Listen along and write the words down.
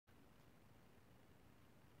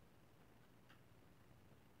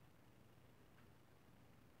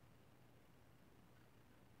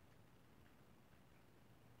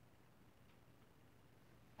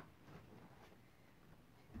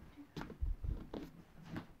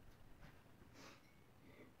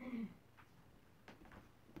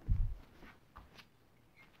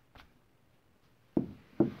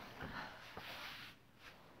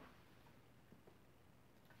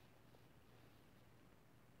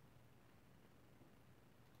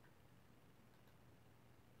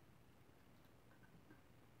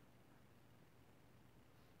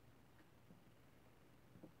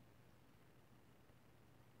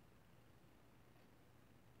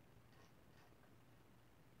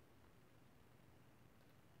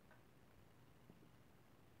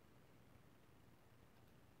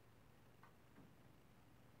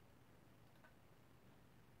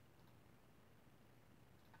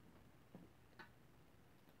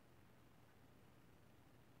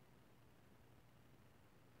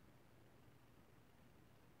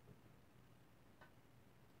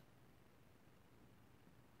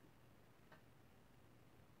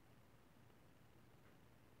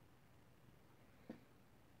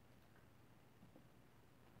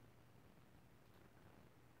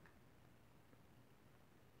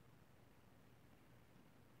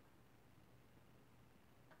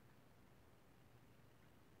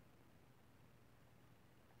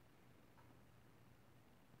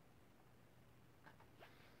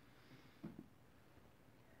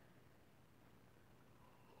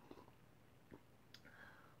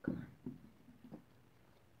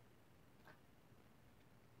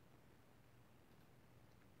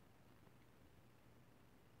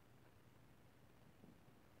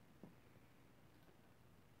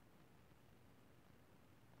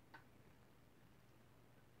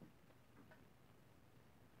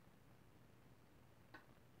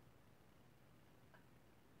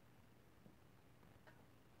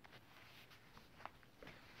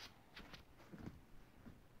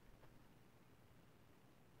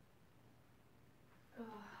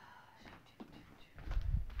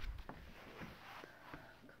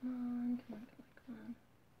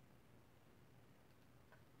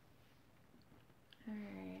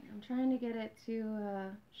trying to get it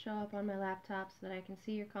to show up on my laptop so that I can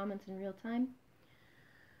see your comments in real time.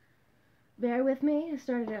 Bear with me. I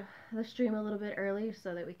started the stream a little bit early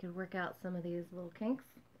so that we could work out some of these little kinks.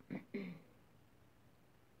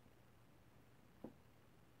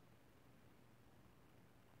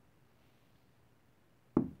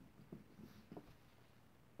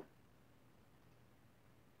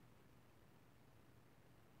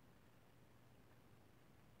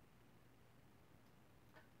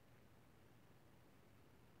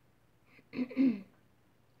 Okay.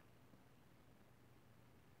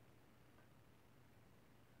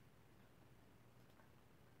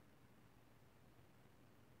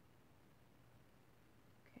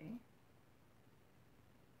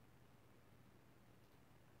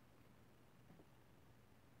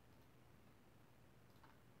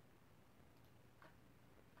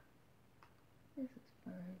 This is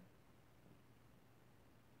fun.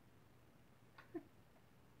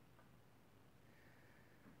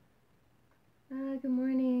 Good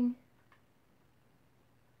morning.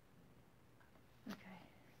 Okay,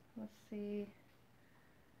 let's see.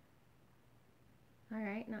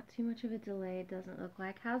 Alright, not too much of a delay, it doesn't look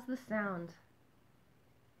like. How's the sound?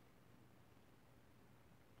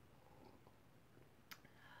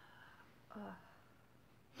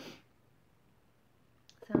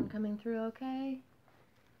 Sound coming through okay?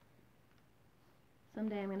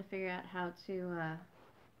 Someday I'm going to figure out how to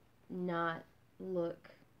not look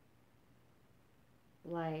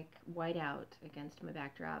like whiteout against my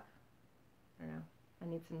backdrop. I don't know.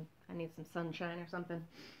 I need some sunshine or something.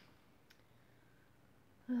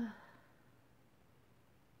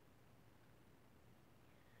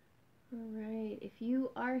 Alright, if you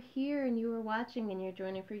are here and you are watching and you're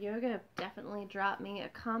joining for yoga, definitely drop me a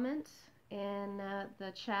comment in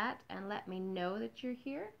the chat and let me know that you're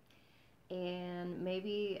here. And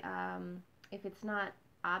maybe if it's not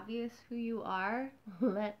obvious who you are,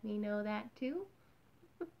 let me know that too.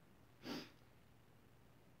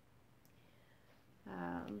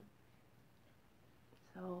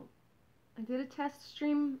 So I did a test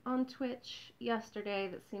stream on Twitch yesterday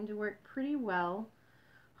that seemed to work pretty well.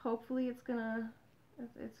 Hopefully it's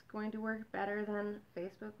going to work better than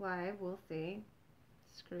Facebook Live. We'll see.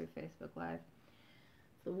 Screw Facebook Live.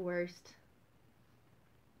 It's the worst.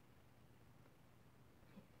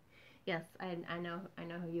 Yes, I know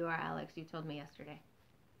who you are, Alex. You told me yesterday.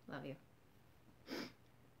 Love you.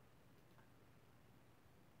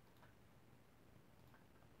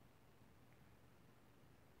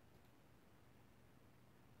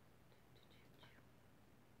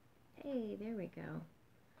 Hey, there we go.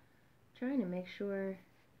 Trying to make sure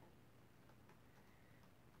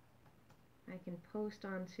I can post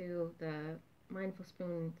onto the Mindful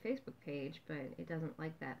Spoon Facebook page, but it doesn't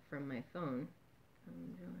like that from my phone.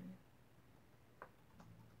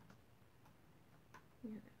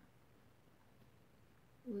 Yeah.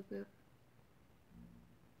 Whoop whoop.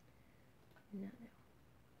 No.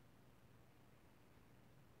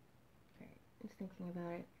 Alright, just thinking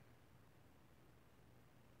about it.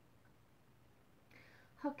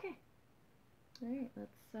 Okay. Alright,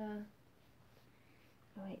 let's oh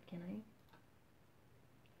wait, can I?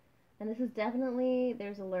 And this is definitely,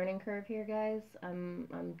 there's a learning curve here, guys.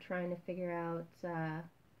 I'm trying to figure out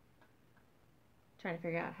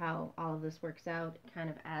how all of this works out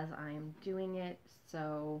kind of as I'm doing it,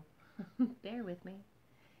 so bear with me.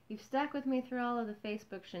 You've stuck with me through all of the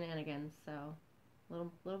Facebook shenanigans, so a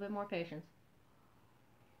little bit more patience.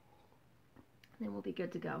 Then we'll be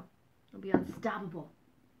good to go. We'll be unstoppable.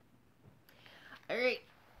 Alright.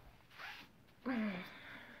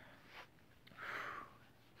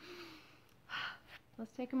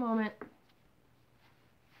 Let's take a moment.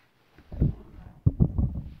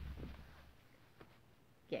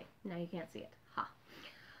 Okay, now you can't see it. Ha.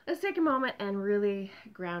 Let's take a moment and really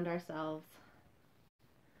ground ourselves.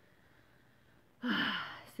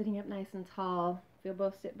 Sitting up nice and tall. Feel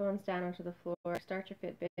both sit bones down onto the floor. Start your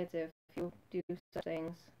Fitbits if you do such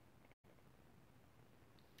things.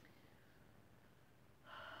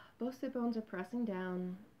 Both sit bones are pressing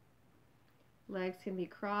down. Legs can be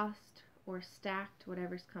crossed or stacked,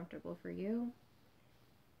 whatever's comfortable for you.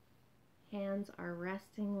 Hands are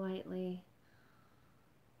resting lightly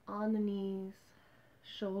on the knees.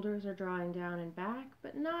 Shoulders are drawing down and back,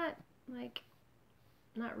 but not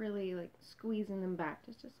really like squeezing them back.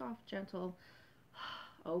 Just a soft, gentle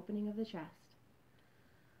opening of the chest.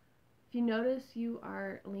 If you notice you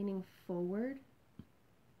are leaning forward,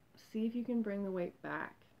 see if you can bring the weight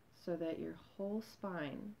back so that your whole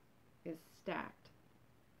spine is stacked.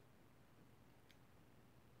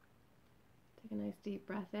 Take a nice deep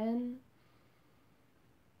breath in.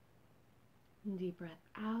 Deep breath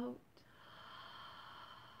out.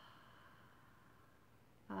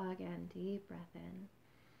 Again, deep breath in.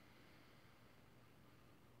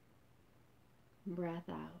 Breath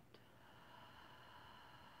out.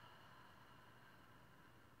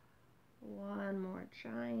 One more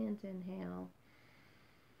giant inhale.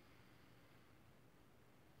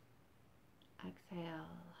 Exhale.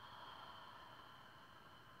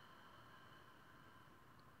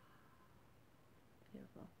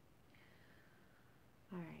 Beautiful.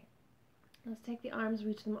 All right. Let's take the arms,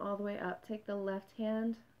 reach them all the way up. Take the left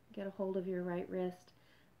hand, get a hold of your right wrist.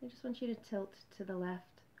 I just want you to tilt to the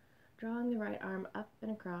left, drawing the right arm up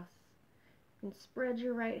and across. You can spread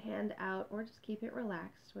your right hand out or just keep it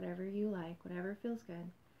relaxed, whatever you like, whatever feels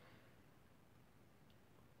good.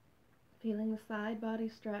 Feeling the side body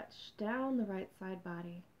stretch down the right side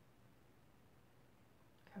body.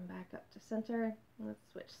 Come back up to center. Let's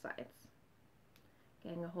switch sides.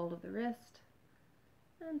 Getting a hold of the wrist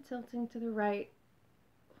and tilting to the right.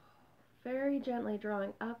 Very gently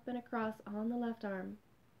drawing up and across on the left arm.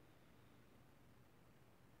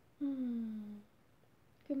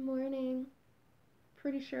 Good morning.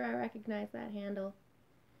 Pretty sure I recognize that handle.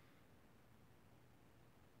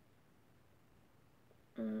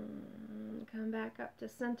 Come back up to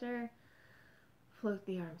center. Float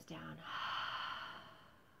the arms down.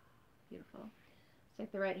 Beautiful.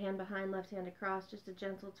 Take the right hand behind, left hand across. Just a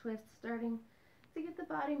gentle twist starting to get the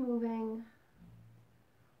body moving.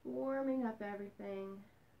 Warming up everything.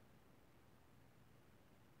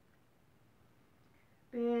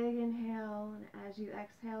 Big inhale, and as you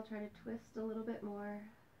exhale, try to twist a little bit more.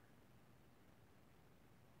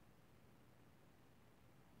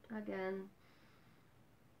 Again.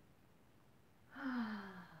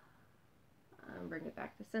 Bring it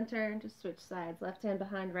back to center and just switch sides. Left hand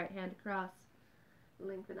behind, right hand across.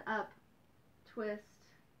 Lengthen up, twist.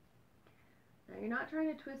 Now you're not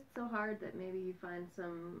trying to twist so hard that maybe you find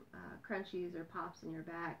some crunchies or pops in your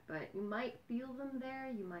back, but you might feel them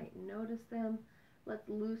there, you might notice them. Let's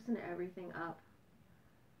loosen everything up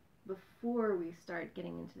before we start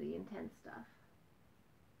getting into the intense stuff.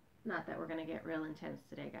 Not that we're going to get real intense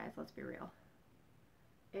today, guys, let's be real.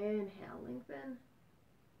 Inhale, lengthen.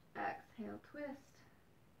 Exhale, twist.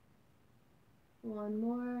 One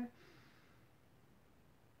more.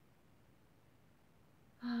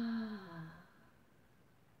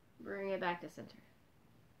 Bring it back to center.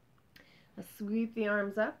 Let's sweep the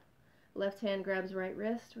arms up. Left hand grabs right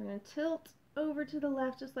wrist. We're going to tilt over to the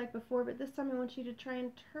left just like before, but this time I want you to try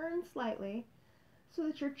and turn slightly so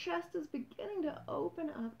that your chest is beginning to open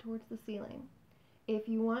up towards the ceiling. If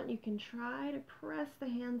you want, you can try to press the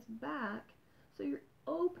hands back so you're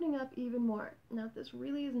opening up even more. Now, if this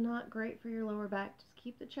really is not great for your lower back, just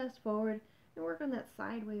keep the chest forward and work on that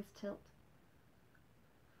sideways tilt.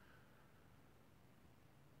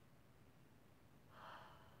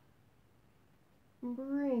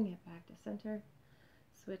 Bring it back to center.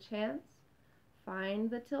 Switch hands. Find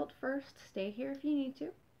the tilt first. Stay here if you need to.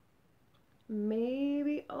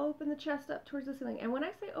 Maybe open the chest up towards the ceiling. And when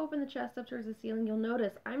I say open the chest up towards the ceiling, you'll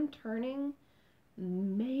notice I'm turning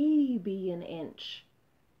maybe an inch.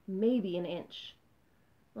 Maybe an inch.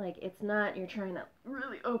 Like, it's not you're trying to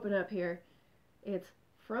really open up here. It's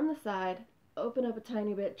from the side, open up a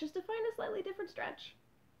tiny bit just to find a slightly different stretch.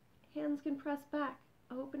 Hands can press back,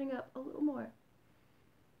 opening up a little more.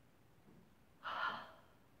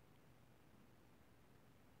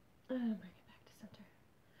 And bring it back to center.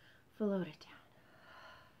 Float it down.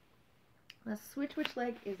 Let's switch which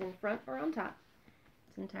leg is in front or on top.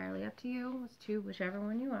 It's entirely up to you. Let's choose whichever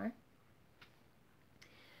one you are.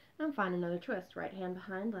 And find another twist. Right hand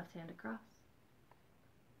behind, left hand across.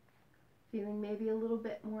 Feeling maybe a little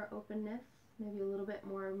bit more openness, maybe a little bit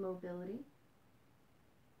more mobility.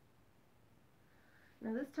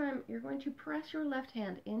 Now this time you're going to press your left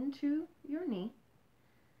hand into your knee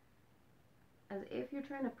as if you're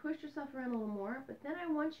trying to push yourself around a little more, but then I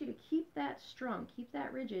want you to keep that strong, keep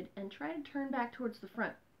that rigid, and try to turn back towards the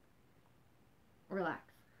front.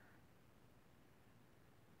 Relax.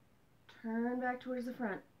 Turn back towards the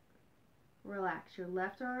front. Relax. Your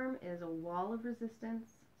left arm is a wall of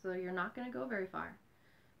resistance, so you're not going to go very far.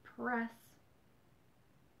 Press.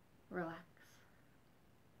 Relax.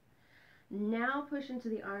 Now push into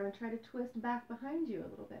the arm and try to twist back behind you a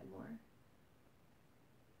little bit more.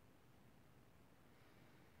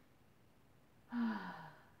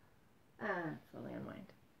 Slowly unwind.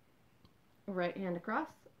 Right hand across,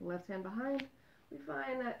 left hand behind. We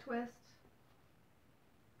find that twist.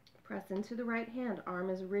 Press into the right hand. Arm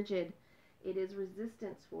is rigid. It is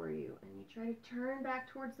resistance for you. And you try to turn back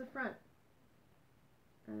towards the front.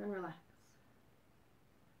 And then relax.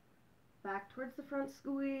 Back towards the front,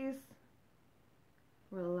 squeeze.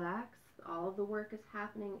 Relax. All of the work is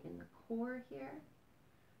happening in the core here.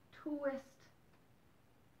 Twist.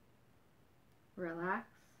 Relax.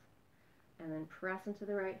 And then press into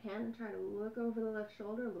the right hand and try to look over the left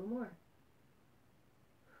shoulder a little more.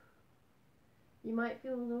 You might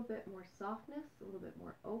feel a little bit more softness, a little bit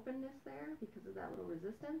more openness there because of that little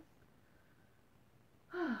resistance.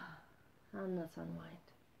 And let's unwind.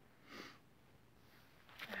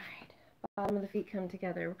 Alright, bottom of the feet come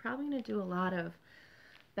together. We're probably going to do a lot of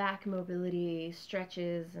back mobility,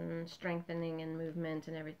 stretches and strengthening and movement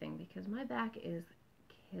and everything because my back is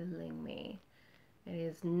killing me. It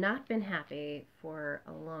has not been happy for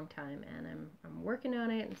a long time and I'm working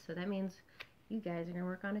on it, and so that means you guys are going to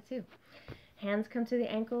work on it too. Hands come to the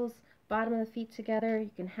ankles, bottom of the feet together.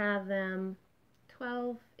 You can have them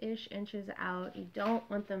 12-ish inches out. You don't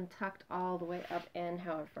want them tucked all the way up in,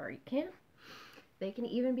 however far you can. They can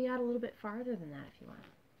even be out a little bit farther than that if you want.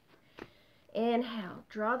 Inhale,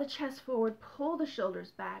 draw the chest forward, pull the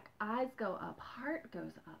shoulders back, eyes go up, heart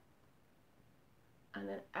goes up. And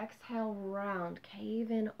then exhale, round,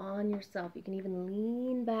 cave in on yourself. You can even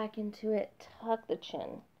lean back into it, tuck the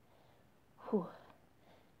chin. Whew.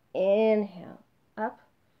 Inhale, up.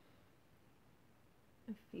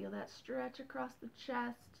 And feel that stretch across the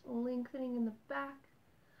chest, lengthening in the back.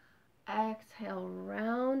 Exhale,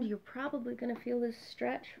 round. You're probably going to feel this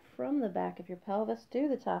stretch from the back of your pelvis to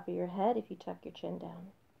the top of your head if you tuck your chin down.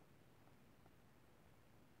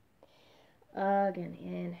 Again,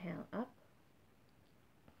 inhale, up.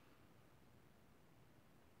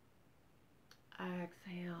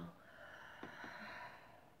 Exhale.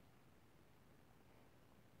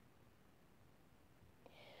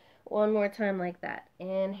 One more time like that.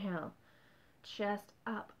 Inhale. Chest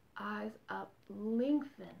up, eyes up,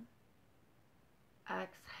 lengthen.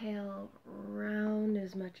 Exhale, round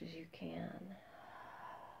as much as you can.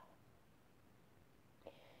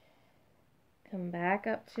 Come back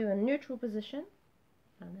up to a neutral position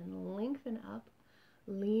and then lengthen up.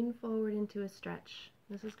 Lean forward into a stretch.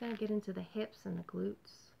 This is going to get into the hips and the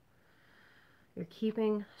glutes. You're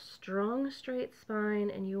keeping strong, straight spine,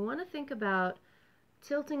 and you want to think about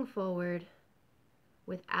tilting forward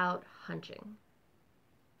without hunching.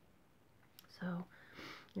 So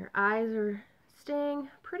your eyes are staying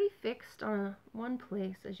pretty fixed on one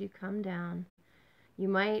place as you come down. You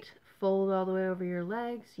might fold all the way over your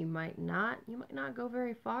legs. You might not. You might not go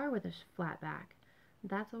very far with a flat back.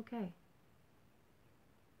 That's okay.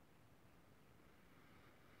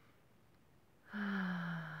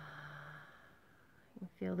 You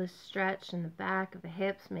feel this stretch in the back of the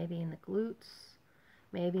hips, maybe in the glutes,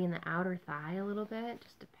 maybe in the outer thigh a little bit.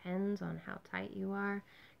 Just depends on how tight you are.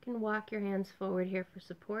 You can walk your hands forward here for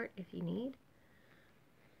support if you need.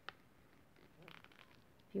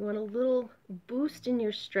 If you want a little boost in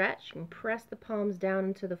your stretch, you can press the palms down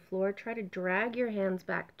into the floor. Try to drag your hands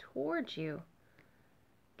back towards you,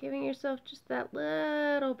 giving yourself just that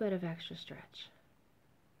little bit of extra stretch.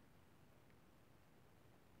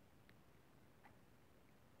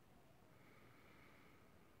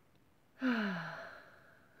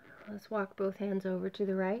 Let's walk both hands over to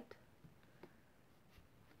the right.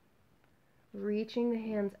 Reaching the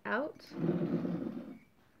hands out. You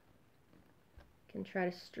can try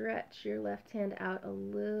to stretch your left hand out a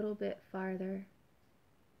little bit farther.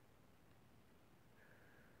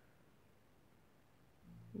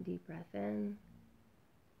 Deep breath in.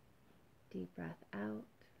 Deep breath out.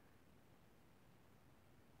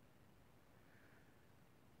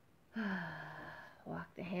 Walk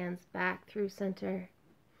the hands back through center,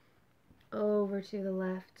 over to the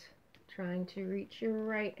left, trying to reach your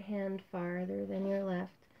right hand farther than your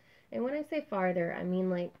left. And when I say farther, I mean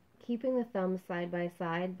like keeping the thumbs side by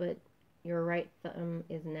side, but your right thumb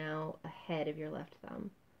is now ahead of your left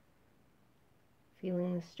thumb.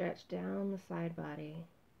 Feeling the stretch down the side body.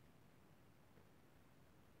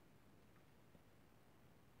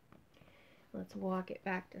 Let's walk it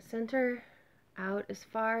back to center, out as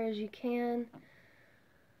far as you can,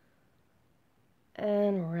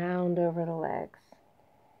 and round over the legs.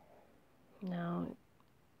 Now,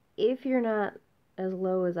 if you're not as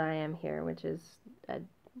low as I am here, which is,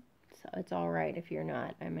 it's all right if you're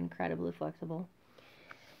not. I'm incredibly flexible.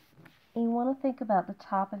 And you want to think about the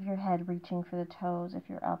top of your head reaching for the toes if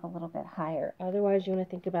you're up a little bit higher. Otherwise, you want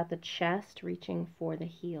to think about the chest reaching for the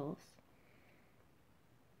heels.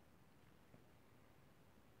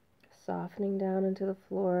 Softening down into the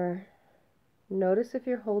floor. Notice if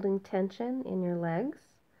you're holding tension in your legs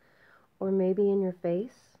or maybe in your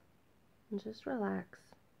face. And just relax.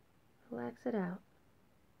 Relax it out.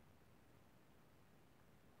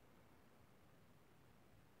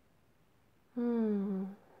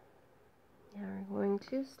 Now we're going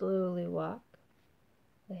to slowly walk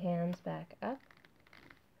the hands back up.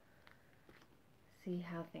 See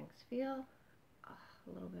how things feel. Oh, a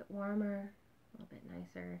little bit warmer, a little bit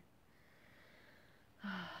nicer.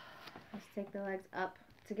 Let's take the legs up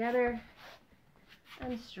together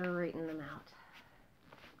and straighten them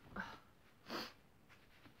out.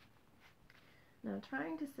 Now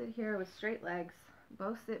trying to sit here with straight legs,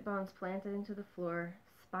 both sit bones planted into the floor,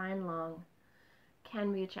 spine long,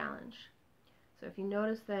 can be a challenge. So if you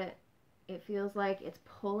notice that it feels like it's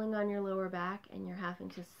pulling on your lower back and you're having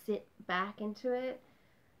to sit back into it,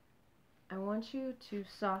 I want you to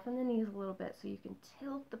soften the knees a little bit so you can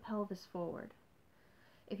tilt the pelvis forward.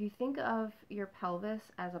 If you think of your pelvis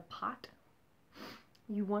as a pot,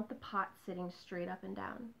 you want the pot sitting straight up and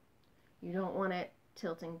down. You don't want it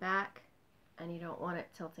tilting back, and you don't want it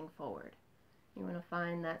tilting forward. You want to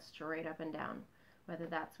find that straight up and down. Whether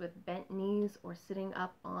that's with bent knees or sitting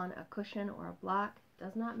up on a cushion or a block,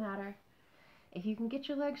 does not matter. If you can get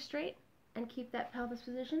your legs straight and keep that pelvis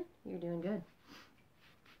position, you're doing good.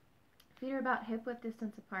 Feet are about hip width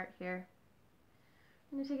distance apart here.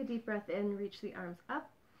 I'm going to take a deep breath in, reach the arms up.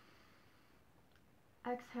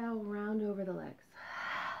 Exhale, round over the legs.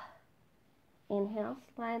 Inhale,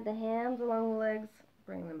 slide the hands along the legs,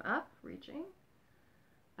 bring them up, reaching.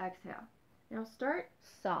 Exhale. Now start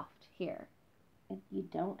soft here. You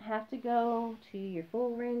don't have to go to your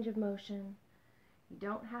full range of motion. You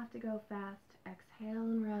don't have to go fast. Exhale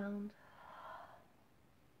and round.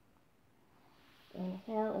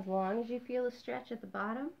 Inhale as long as you feel a stretch at the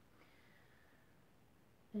bottom,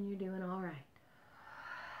 and you're doing all right.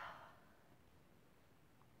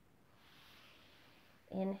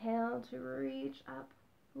 Inhale to reach up,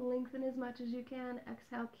 lengthen as much as you can.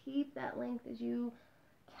 Exhale, keep that length as you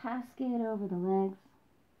cascade over the legs.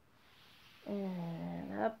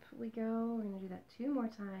 And up we go. We're going to do that 2 more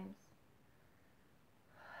times.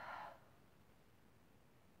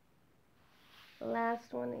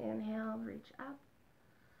 Last one, inhale, reach up.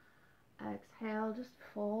 Exhale, just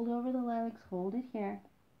fold over the legs, hold it here.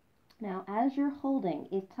 Now, as you're holding,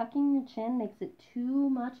 if tucking your chin makes it too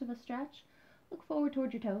much of a stretch, look forward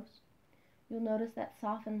towards your toes. You'll notice that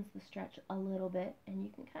softens the stretch a little bit, and you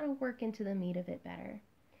can kind of work into the meat of it better.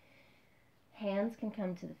 Hands can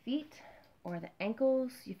come to the feet or the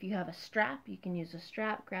ankles. If you have a strap, you can use a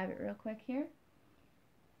strap. Grab it real quick here.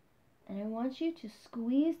 And I want you to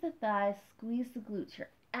squeeze the thighs, squeeze the glutes. You're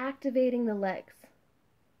activating the legs.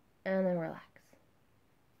 And then relax.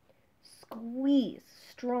 Squeeze,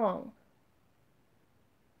 strong.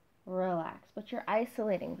 Relax. But you're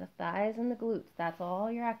isolating the thighs and the glutes. That's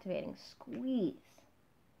all you're activating. Squeeze.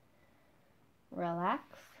 Relax.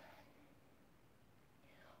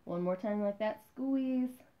 One more time like that. Squeeze.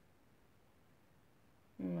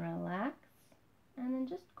 Relax. And then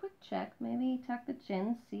just quick check. Maybe tuck the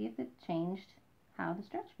chin. See if it changed how the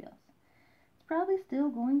stretch feels. It's probably still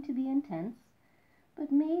going to be intense,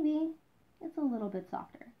 but maybe it's a little bit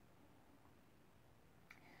softer.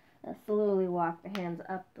 Now slowly walk the hands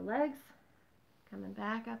up the legs. Coming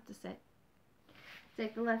back up to sit.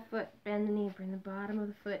 Take the left foot, bend the knee, bring the bottom of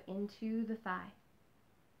the foot into the thigh.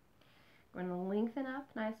 We're going to lengthen up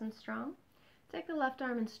nice and strong. Take the left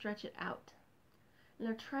arm and stretch it out.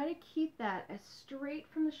 Now try to keep that as straight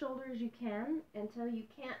from the shoulder as you can until you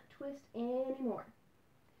can't twist anymore.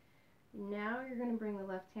 Now you're going to bring the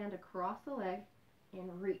left hand across the leg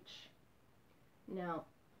and reach. Now,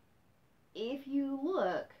 if you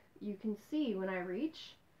look, you can see when I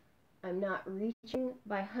reach, I'm not reaching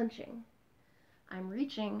by hunching. I'm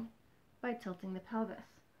reaching by tilting the pelvis.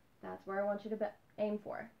 That's where I want you to aim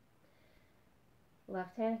for.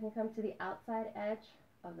 Left hand can come to the outside edge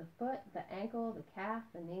of the foot, the ankle, the calf,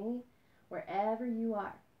 the knee, wherever you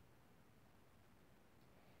are.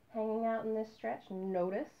 Hanging out in this stretch,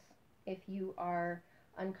 notice if you are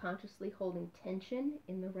unconsciously holding tension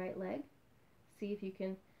in the right leg. See if you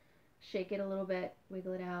can shake it a little bit,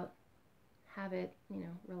 wiggle it out, have it,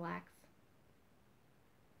 relax.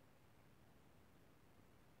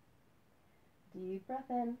 Deep breath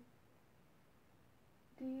in,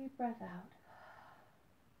 deep breath out.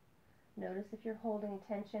 Notice if you're holding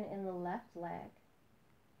tension in the left leg.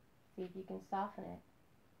 See if you can soften it.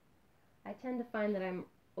 I tend to find that I'm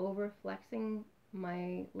over flexing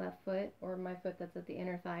my left foot or my foot that's at the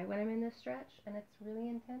inner thigh when I'm in this stretch, and it's really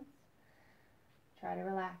intense. Try to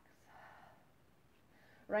relax.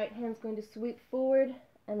 Right hand's going to sweep forward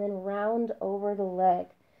and then round over the leg.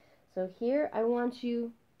 So here I want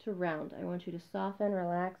you to round. I want you to soften,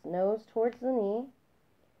 relax, nose towards the knee.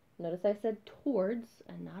 Notice I said towards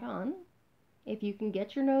and not on. If you can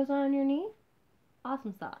get your nose on your knee,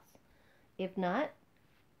 awesome sauce. If not,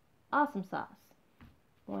 awesome sauce.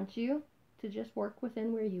 I want you to just work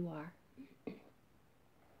within where you are.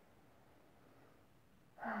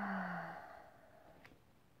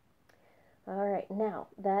 Alright, now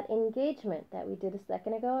that engagement that we did a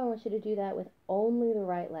second ago, I want you to do that with only the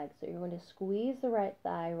right leg. So you're going to squeeze the right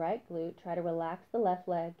thigh, right glute, try to relax the left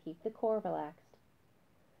leg, keep the core relaxed,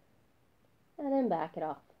 and then back it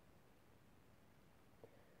off.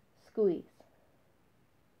 Squeeze.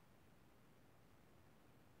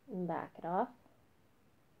 And back it off.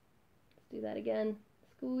 Let's do that again.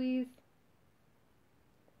 Squeeze.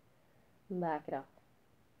 And back it off.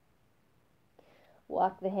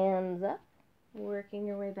 Walk the hands up, working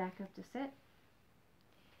your way back up to sit.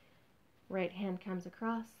 Right hand comes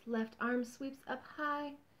across, left arm sweeps up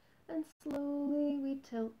high, and slowly we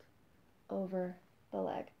tilt over the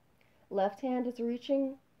leg. Left hand is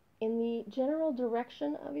reaching in the general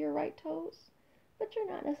direction of your right toes, but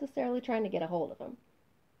you're not necessarily trying to get a hold of them.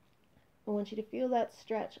 I want you to feel that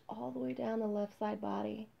stretch all the way down the left side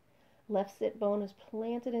body. Left sit bone is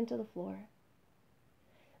planted into the floor.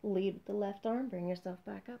 Lead with the left arm, bring yourself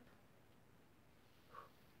back up.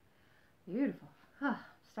 Beautiful.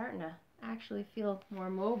 Starting to actually feel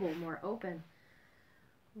more mobile, more open.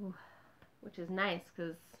 Ooh, which is nice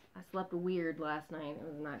because I slept weird last night.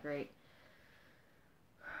 It was not great.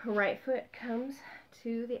 Right foot comes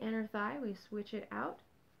to the inner thigh. We switch it out.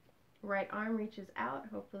 Right arm reaches out.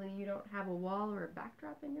 Hopefully you don't have a wall or a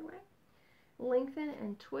backdrop in your way. Lengthen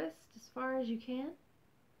and twist as far as you can.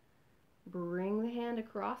 Bring the hand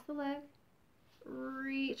across the leg.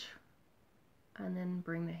 Reach. And then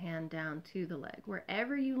bring the hand down to the leg.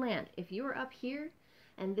 Wherever you land. If you are up here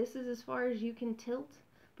and this is as far as you can tilt,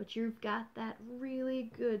 but you've got that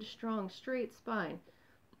really good, strong, straight spine,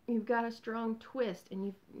 you've got a strong twist, and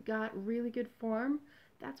you've got really good form,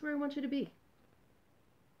 that's where I want you to be.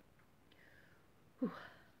 Whew.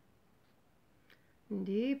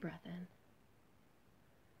 Deep breath in.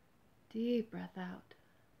 Deep breath out.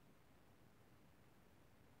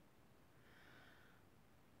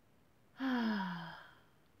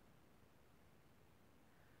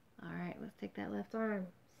 Alright, let's take that left arm,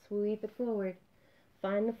 sweep it forward.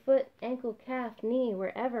 Find the foot, ankle, calf, knee,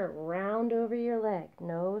 wherever. Round over your leg,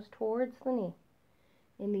 nose towards the knee.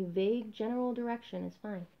 In the vague general direction is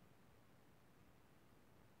fine.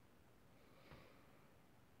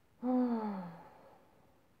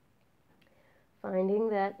 Finding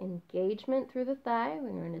that engagement through the thigh, we're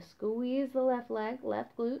going to squeeze the left leg,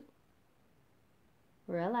 left glute.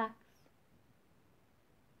 Relax.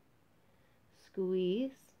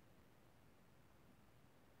 Squeeze.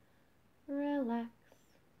 Relax.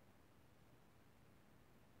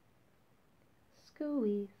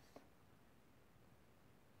 Squeeze.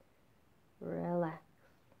 Relax.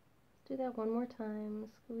 Let's do that one more time.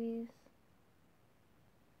 Squeeze.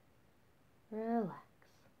 Relax.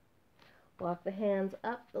 Walk the hands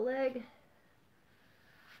up the leg.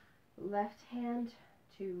 Left hand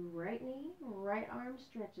to right knee. Right arm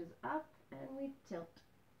stretches up and we tilt.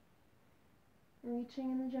 Reaching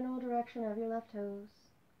in the general direction of your left toes.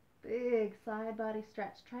 Big side body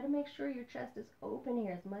stretch. Try to make sure your chest is open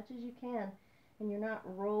here as much as you can and you're not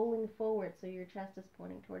rolling forward so your chest is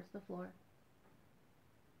pointing towards the floor.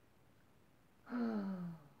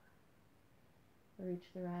 Reach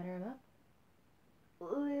the right arm up.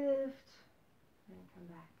 Lift. And come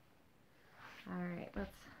back. Alright,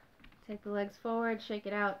 let's take the legs forward, shake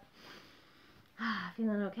it out.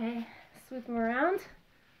 Feeling okay? Sweep them around.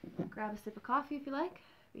 Grab a sip of coffee if you like,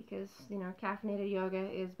 because, you know, caffeinated yoga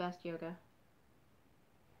is best yoga.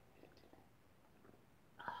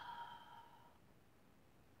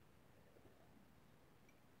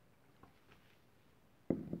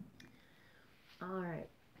 Alright.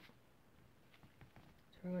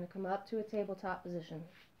 So we're going to come up to a tabletop position.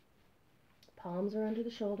 Palms are under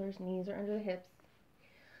the shoulders, knees are under the hips.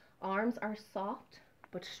 Arms are soft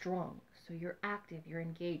but strong. So you're active, you're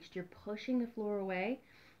engaged, you're pushing the floor away,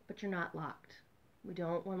 but you're not locked. We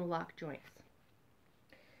don't want to lock joints.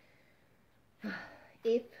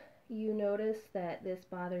 If you notice that this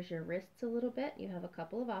bothers your wrists a little bit, you have a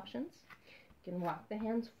couple of options. You can walk the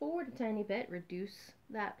hands forward a tiny bit, reduce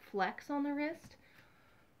that flex on the wrist,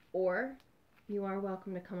 or you are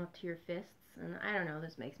welcome to come up to your fists. And I don't know,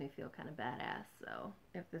 this makes me feel kind of badass, so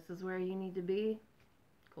if this is where you need to be,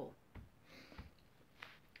 cool.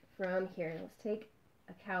 From here, let's take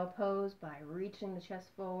a cow pose by reaching the chest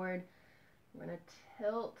forward. We're going to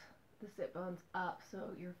tilt the sit bones up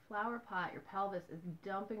so your flower pot, your pelvis, is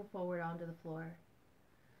dumping forward onto the floor.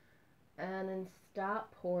 And then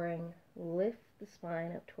stop pouring. Lift the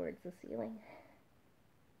spine up towards the ceiling.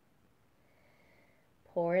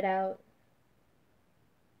 Pour it out.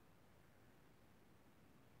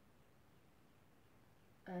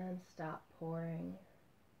 and stop pouring.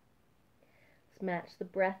 Let's match the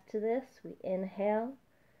breath to this. We inhale,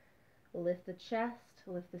 lift the chest,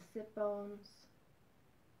 lift the sit bones.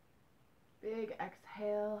 Big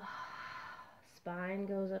exhale. Spine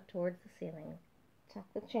goes up towards the ceiling. Tuck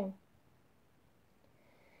the chin.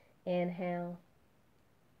 Inhale.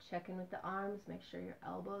 Check in with the arms. Make sure your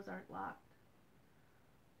elbows aren't locked.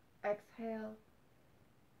 Exhale.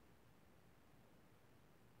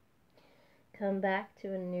 Come back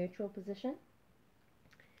to a neutral position.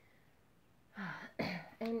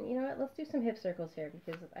 And you know what? Let's do some hip circles here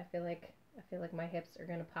because I feel like my hips are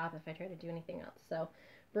going to pop if I try to do anything else. So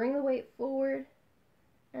bring the weight forward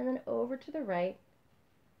and then over to the right,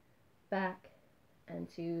 back, and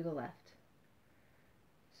to the left.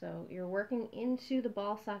 So you're working into the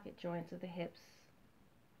ball socket joints of the hips,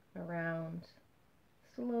 around,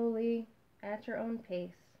 slowly, at your own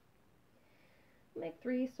pace. Make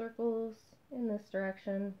 3 circles in this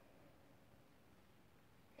direction.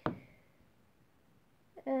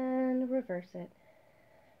 And reverse it.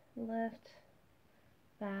 Left,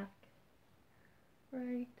 back,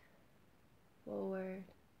 right, forward,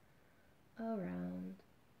 around.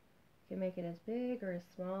 You can make it as big or as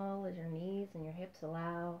small as your knees and your hips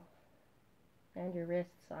allow, and your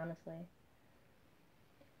wrists, honestly.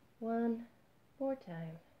 One more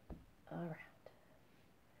time, around.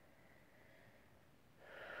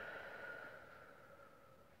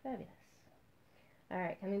 Fabulous.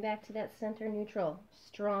 Alright, coming back to that center neutral.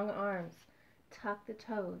 Strong arms. Tuck the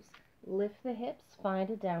toes. Lift the hips. Find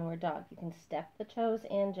a downward dog. You can step the toes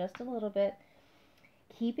in just a little bit.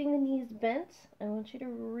 Keeping the knees bent, I want you to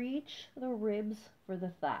reach the ribs for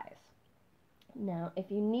the thighs. Now, if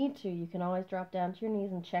you need to, you can always drop down to your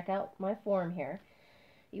knees and check out my form here.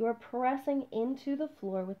 You are pressing into the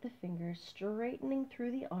floor with the fingers, straightening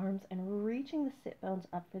through the arms and reaching the sit bones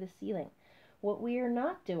up for the ceiling. What we are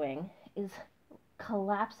not doing is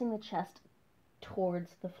collapsing the chest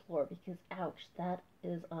towards the floor because, ouch, that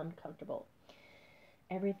is uncomfortable.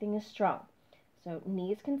 Everything is strong. So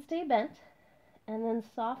knees can stay bent and then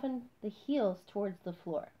soften the heels towards the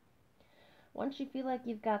floor. Once you feel like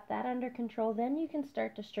you've got that under control, then you can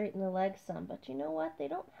start to straighten the legs some. But you know what? They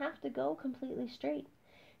don't have to go completely straight.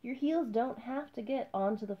 Your heels don't have to get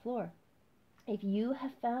onto the floor. If you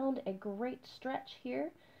have found a great stretch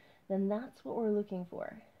here, then that's what we're looking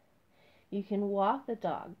for. You can walk the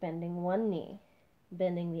dog, bending one knee,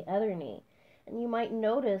 bending the other knee. And you might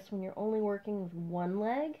notice when you're only working with one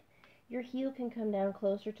leg, your heel can come down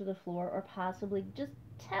closer to the floor or possibly just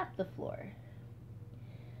tap the floor.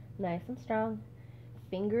 Nice and strong.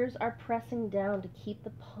 Fingers are pressing down to keep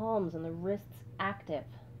the palms and the wrists active.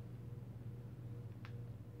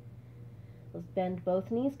 Let's bend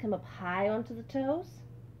both knees, come up high onto the toes,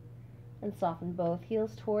 and soften both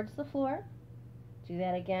heels towards the floor. Do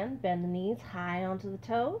that again. Bend the knees high onto the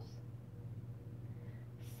toes.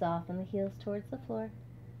 Soften the heels towards the floor.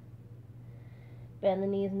 Bend the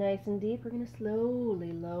knees nice and deep. We're going to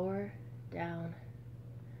slowly lower down.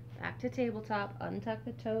 Back to tabletop. Untuck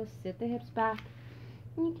the toes. Sit the hips back.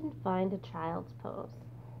 And you can find a child's pose.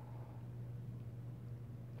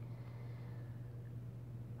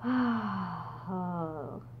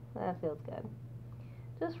 Oh, that feels good.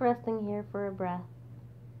 Just resting here for a breath.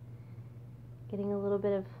 Getting a little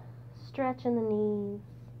bit of stretch in the knees.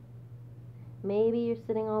 Maybe you're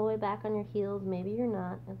sitting all the way back on your heels. Maybe you're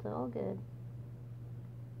not. It's all good.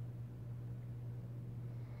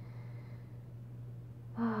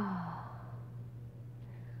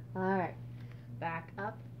 Alright. Back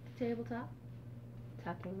up to tabletop.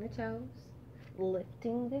 Tucking the toes.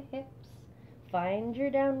 Lifting the hips. Find your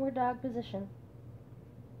downward dog position.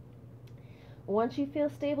 Once you feel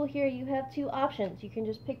stable here, you have 2 options. You can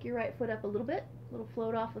just pick your right foot up a little bit, a little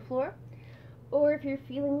float off the floor. Or if you're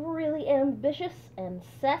feeling really ambitious and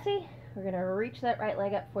sassy, we're going to reach that right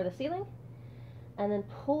leg up for the ceiling and then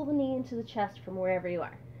pull the knee into the chest from wherever you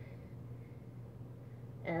are.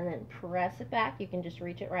 And then press it back. You can just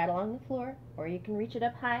reach it right along the floor, or you can reach it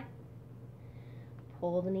up high.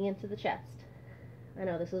 Pull the knee into the chest. I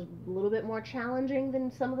know this is a little bit more challenging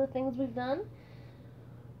than some of the things we've done,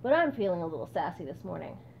 but I'm feeling a little sassy this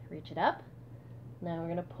morning. Reach it up. Now we're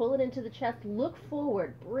going to pull it into the chest. Look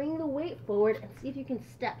forward. Bring the weight forward and see if you can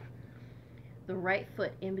step the right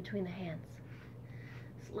foot in between the hands.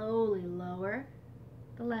 Slowly lower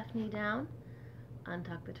the left knee down.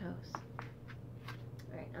 Untuck the toes.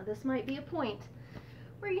 Alright, now this might be a point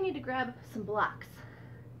where you need to grab some blocks.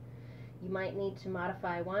 You might need to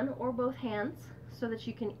modify one or both hands so that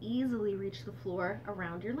you can easily reach the floor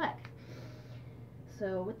around your leg.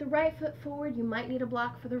 So with the right foot forward, you might need a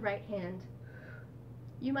block for the right hand.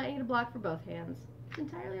 You might need a block for both hands. It's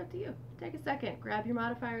entirely up to you. Take a second, grab your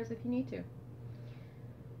modifiers if you need to.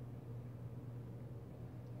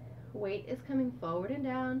 Weight is coming forward and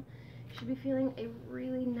down. You should be feeling a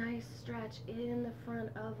really nice stretch in the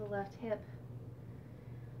front of the left hip.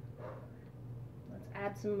 Let's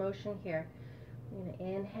add some motion here. I'm going to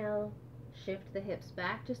inhale, shift the hips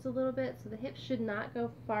back just a little bit, so the hips should not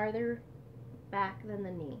go farther back than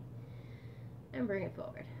the knee. And bring it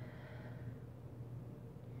forward.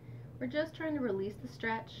 We're just trying to release the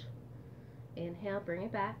stretch. Inhale, bring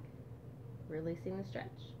it back, releasing the stretch.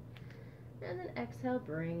 And then exhale,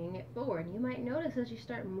 bringing it forward. You might notice as you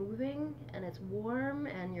start moving and it's warm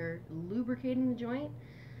and you're lubricating the joint,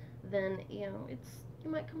 then you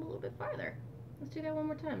might come a little bit farther. Let's do that one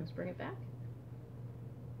more time. Let's bring it back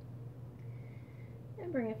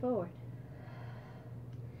and bring it forward.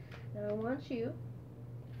 Now I want you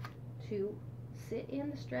to sit in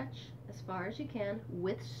the stretch as far as you can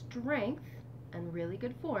with strength and really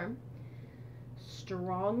good form.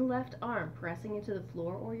 Strong left arm pressing into the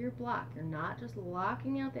floor or your block. You're not just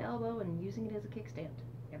locking out the elbow and using it as a kickstand.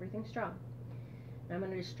 Everything's strong. Now I'm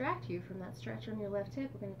going to distract you from that stretch on your left hip.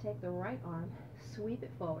 We're going to take the right arm, sweep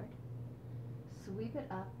it forward, sweep it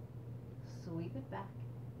up, sweep it back,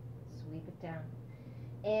 sweep it down.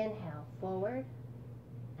 Inhale, forward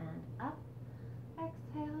and up.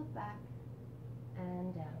 Exhale, back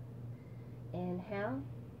and down. Inhale,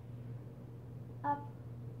 up,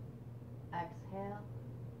 exhale,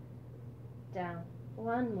 down.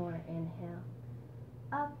 One more. Inhale,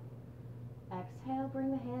 up, exhale,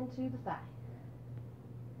 bring the hand to the thigh.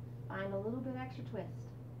 Find a little bit extra twist.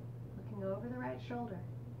 Looking over the right shoulder.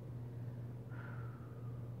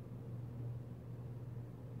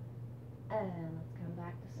 And let's come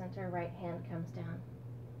back to center. Right hand comes down.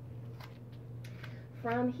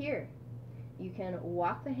 From here, you can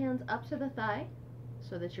walk the hands up to the thigh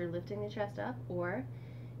so that you're lifting the chest up, or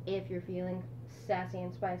if you're feeling sassy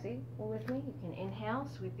and spicy with me, you can inhale,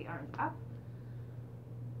 sweep the arms up.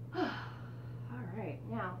 Alright,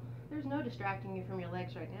 now, there's no distracting you from your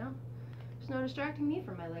legs right now. There's no distracting me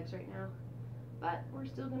from my legs right now. But we're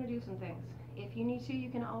still going to do some things. If you need to, you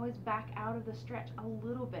can always back out of the stretch a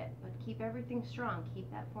little bit, but keep everything strong.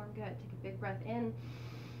 Keep that form good. Take a big breath in.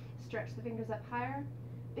 Stretch the fingers up higher.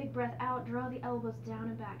 Big breath out. Draw the elbows down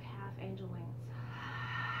and back. Half angel wings.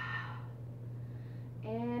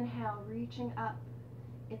 Inhale, reaching up.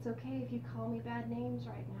 It's okay if you call me bad names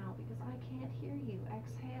right now because I can't hear you.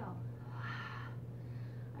 Exhale.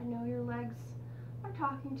 I know your legs are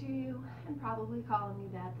talking to you and probably calling you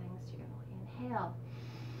bad things too. Inhale.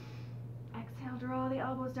 Exhale, draw the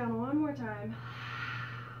elbows down one more time.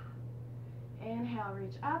 Inhale,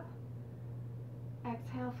 reach up.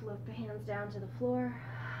 Exhale, float the hands down to the floor.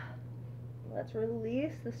 Let's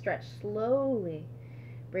release the stretch slowly.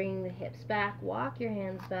 Bringing the hips back, walk your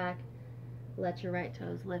hands back. Let your right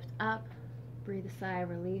toes lift up. Breathe a sigh of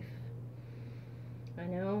relief. I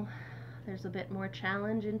know there's a bit more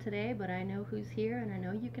challenge in today, but I know who's here and I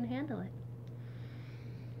know you can handle it.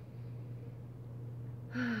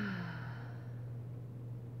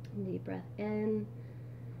 Deep breath in,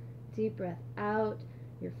 deep breath out.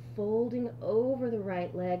 You're folding over the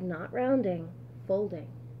right leg, not rounding, folding,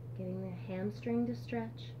 getting the hamstring to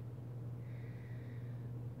stretch.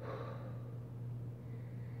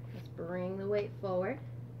 Let's bring the weight forward,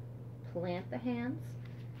 plant the hands,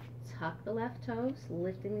 tuck the left toes,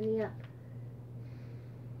 lifting the knee up.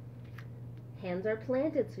 Hands are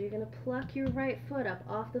planted, so you're going to pluck your right foot up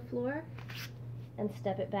off the floor and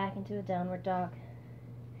step it back into a downward dog.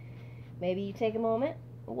 Maybe you take a moment,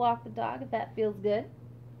 walk the dog if that feels good.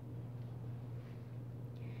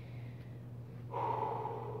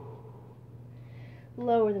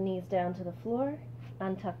 Lower the knees down to the floor,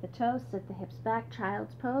 untuck the toes, sit the hips back,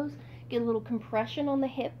 child's pose. Get a little compression on the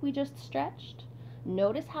hip we just stretched.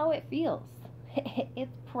 Notice how it feels.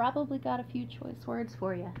 It's probably got a few choice words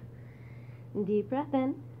for you. Deep breath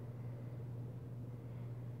in,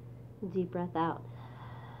 deep breath out.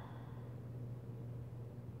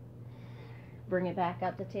 Bring it back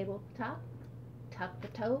up to tabletop, tuck the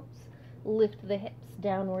toes, lift the hips,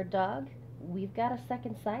 downward dog. We've got a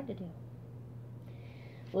second side to do.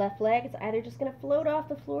 Left leg is either just going to float off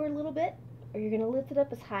the floor a little bit, or you're going to lift it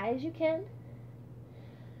up as high as you can.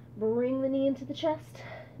 Bring the knee into the chest.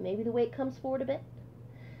 Maybe the weight comes forward a bit.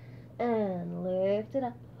 And lift it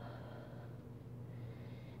up.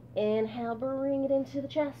 Inhale, bring it into the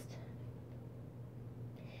chest.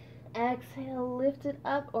 Exhale, lift it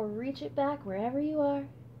up or reach it back wherever you are.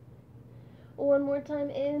 One more time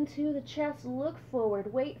into the chest. Look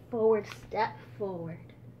forward, weight forward, step forward.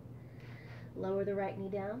 Lower the right knee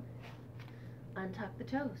down. Untuck the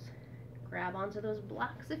toes. Grab onto those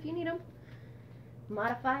blocks if you need them.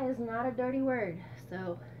 Modify is not a dirty word,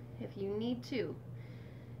 so if you need to,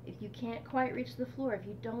 if you can't quite reach the floor, if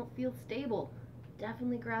you don't feel stable,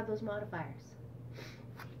 definitely grab those modifiers.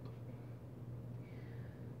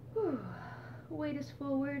 Whew. Weight is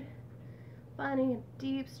forward, finding a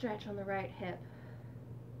deep stretch on the right hip.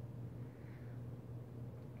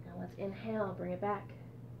 Now let's inhale, bring it back.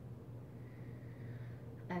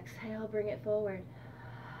 Exhale, bring it forward.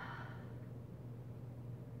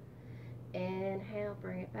 Inhale,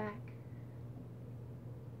 bring it back.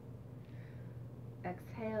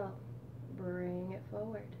 Exhale, bring it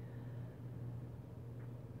forward.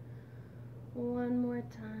 One more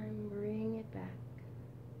time, bring it back.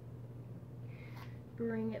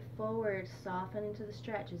 Bring it forward, soften into the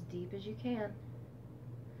stretch as deep as you can.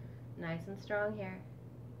 Nice and strong here.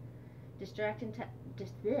 Distraction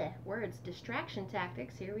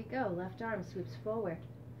tactics, here we go. Left arm sweeps forward.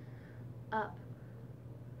 Up.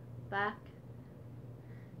 Back.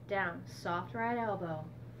 Down. Soft right elbow.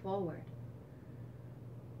 Forward.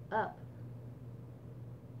 Up.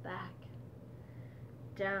 Back.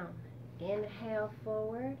 Down. Inhale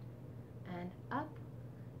forward and up.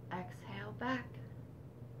 Exhale back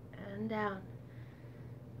and down.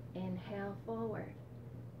 Inhale forward.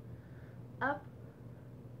 Up.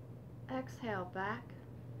 Exhale back.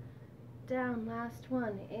 Down. Last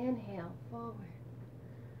one. Inhale forward.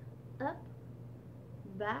 Up.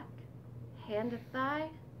 Back. Hand to thigh.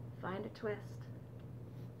 Find a twist.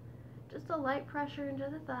 Just a light pressure into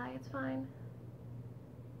the thigh. It's fine.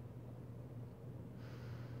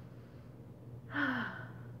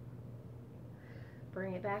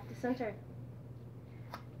 Bring it back to center.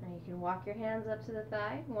 Now you can walk your hands up to the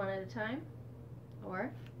thigh one at a time,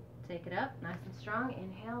 or take it up nice and strong.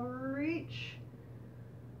 Inhale, reach.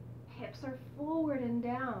 Hips are forward and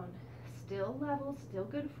down. Still level, still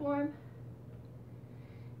good form.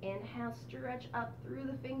 Inhale, stretch up through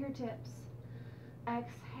the fingertips.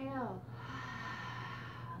 Exhale.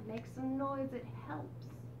 Make some noise, it helps.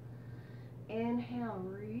 Inhale,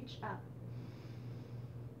 reach up.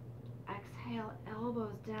 Exhale,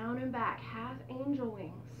 elbows down and back. Half angel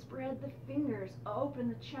wings. Spread the fingers, open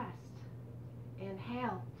the chest.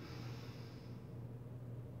 Inhale.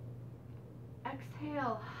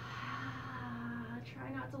 Exhale. Try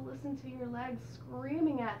not to listen to your legs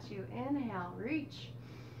screaming at you. Inhale, reach.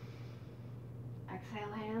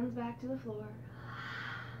 Exhale, hands back to the floor.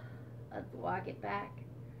 Let's walk it back.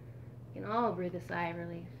 You can all breathe a sigh of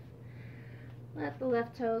relief. Let the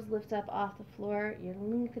left toes lift up off the floor. You're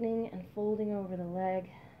lengthening and folding over the leg.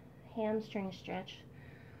 Hamstring stretch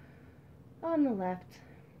on the left.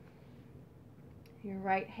 Your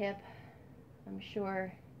right hip, I'm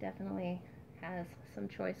sure, definitely has some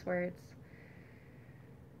choice words.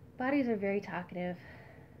 Bodies are very talkative.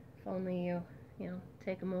 If only you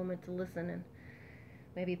take a moment to listen and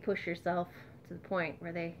maybe push yourself to the point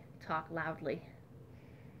where they talk loudly.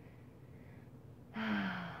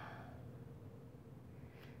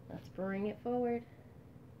 Let's bring it forward.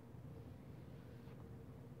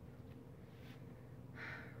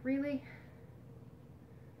 Really?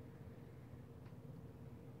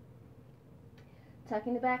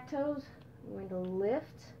 Tucking the back toes. We're going to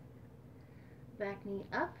lift. Back knee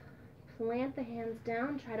up. Plant the hands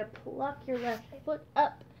down. Try to pluck your left foot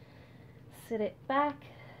up. Sit it back.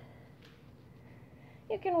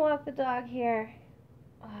 You can walk the dog here.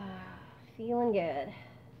 Feeling good.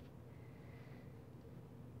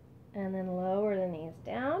 And then lower the knees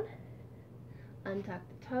down. Untuck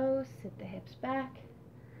the toes. Sit the hips back.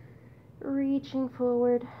 Reaching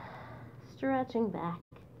forward. Stretching back.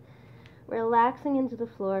 Relaxing into the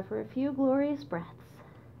floor for a few glorious breaths.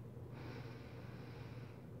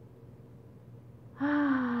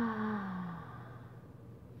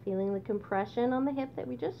 Feeling the compression on the hip that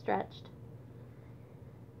we just stretched.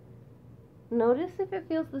 Notice if it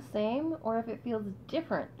feels the same or if it feels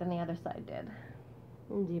different than the other side did.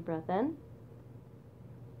 Deep breath in.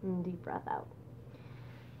 And deep breath out.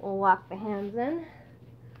 We'll walk the hands in.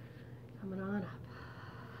 Coming on up.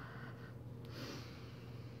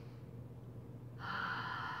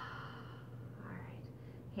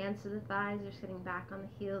 Alright. Hands to the thighs. You're sitting back on the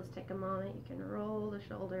heels. Take a moment. You can roll the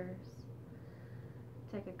shoulders.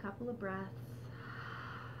 Take a couple of breaths.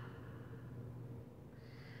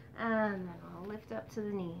 And then I'll lift up to the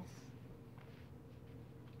knees.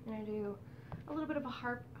 I'm going to do a little bit of a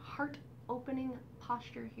heart opening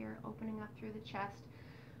posture here, opening up through the chest,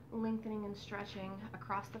 lengthening and stretching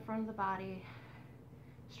across the front of the body,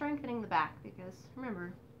 strengthening the back, because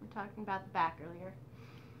remember, we're talking about the back earlier.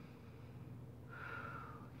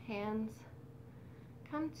 Hands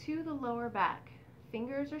come to the lower back,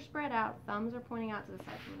 Fingers are spread out, thumbs are pointing out to the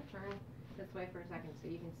side. I'm going to turn this way for a second so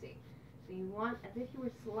you can see. So you want as if you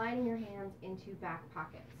were sliding your hands into back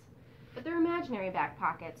pockets. But they're imaginary back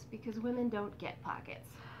pockets because women don't get pockets.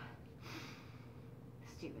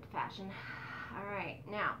 Stupid fashion. Alright,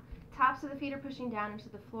 now, tops of the feet are pushing down into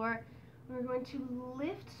the floor. We're going to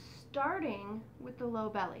lift starting with the low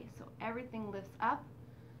belly. So everything lifts up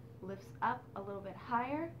a little bit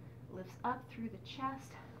higher, lifts up through the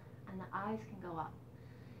chest, and the eyes can go up.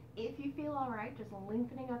 If you feel alright, just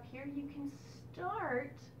lengthening up here, you can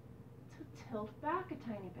start to tilt back a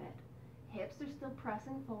tiny bit. Hips are still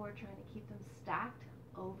pressing forward, trying to keep them stacked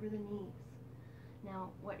over the knees.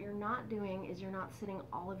 Now, what you're not doing is you're not sitting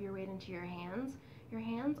all of your weight into your hands. Your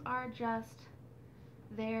hands are just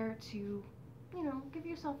there to, you know, give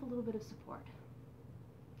yourself a little bit of support.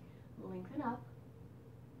 Lengthen up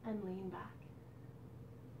and lean back.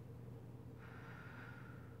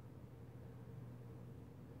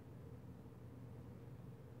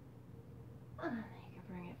 And then you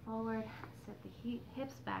can bring it forward, set the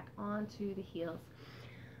hips back onto the heels.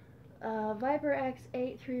 Viper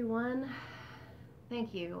X831,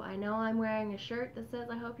 thank you. I know I'm wearing a shirt that says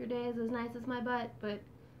I hope your day is as nice as my butt, but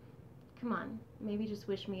come on, maybe just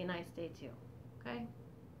wish me a nice day too, okay?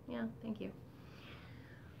 Yeah, thank you.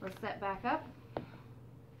 Let's set back up.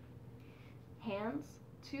 Hands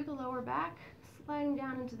to the lower back, sliding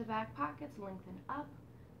down into the back pockets, lengthen up,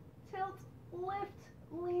 tilt, lift,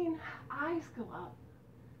 lean, eyes go up.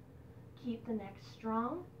 Keep the neck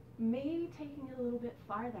strong, maybe taking it a little bit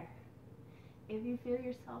farther. If you feel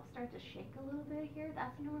yourself start to shake a little bit here,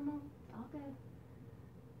 that's normal, it's all good.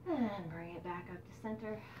 And bring it back up to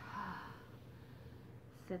center.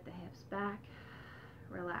 Sit the hips back,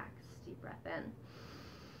 relax, deep breath in,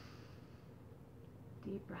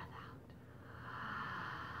 deep breath out.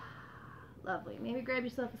 Lovely. Maybe grab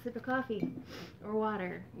yourself a sip of coffee or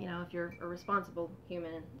water, you know, if you're a responsible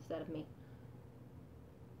human instead of me.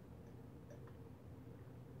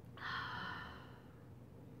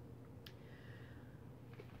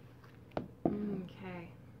 Okay.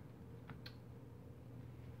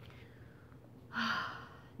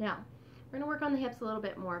 Now, we're going to work on the hips a little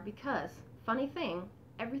bit more because, funny thing,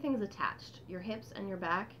 everything's attached. Your hips and your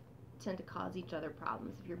back tend to cause each other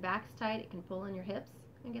problems. If your back's tight, it can pull on your hips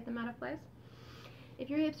and get them out of place. If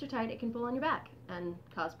your hips are tight, it can pull on your back and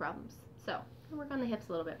cause problems. So, we'll work on the hips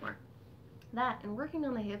a little bit more. That and working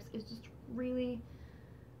on the hips is just really,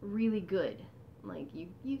 really good. Like,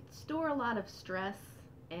 you store a lot of stress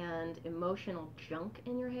and emotional junk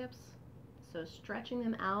in your hips. So stretching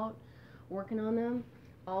them out, working on them,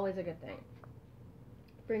 always a good thing.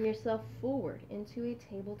 Bring yourself forward into a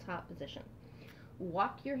tabletop position.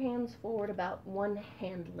 Walk your hands forward about 1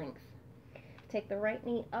 hand length. Take the right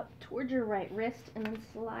knee up towards your right wrist and then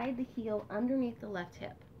slide the heel underneath the left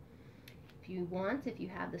hip. If you want, if you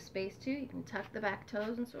have the space to, you can tuck the back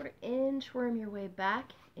toes and sort of inchworm your way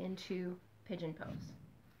back into pigeon pose.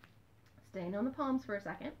 Staying on the palms for a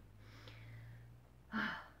second.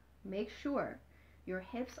 Make sure your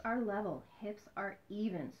hips are level, hips are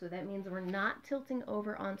even, so that means we're not tilting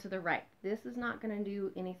over onto the right. This is not going to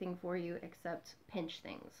do anything for you except pinch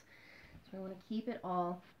things. So I want to keep it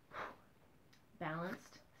all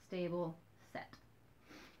balanced, stable, set.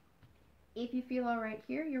 If you feel all right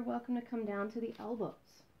here, you're welcome to come down to the elbows.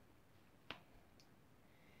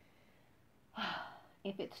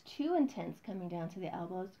 If it's too intense coming down to the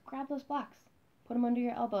elbows, grab those blocks. Put them under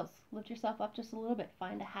your elbows. Lift yourself up just a little bit.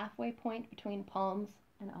 Find a halfway point between palms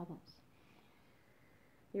and elbows.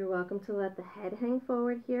 You're welcome to let the head hang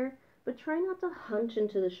forward here, but try not to hunch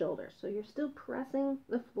into the shoulders. So you're still pressing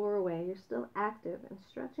the floor away. You're still active and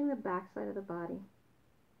stretching the backside of the body.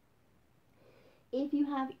 If you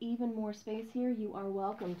have even more space here, you are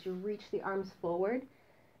welcome to reach the arms forward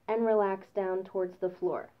and relax down towards the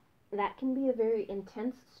floor. That can be a very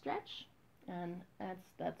intense stretch, and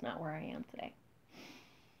that's not where I am today.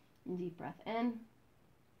 Deep breath in,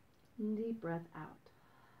 deep breath out.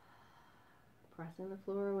 Pressing the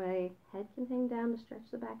floor away, head can hang down to stretch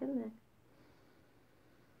the back of the neck.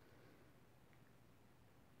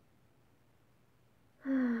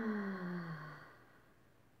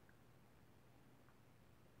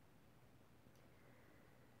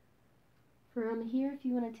 From here, if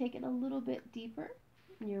you want to take it a little bit deeper,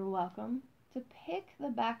 you're welcome to pick the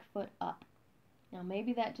back foot up. Now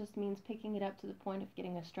maybe that just means picking it up to the point of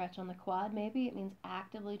getting a stretch on the quad. Maybe it means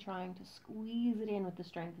actively trying to squeeze it in with the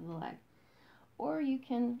strength of the leg. Or you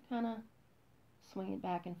can kind of swing it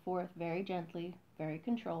back and forth very gently, very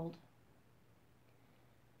controlled.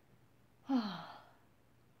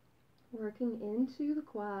 Working into the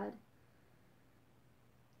quad,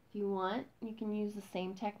 If you want, you can use the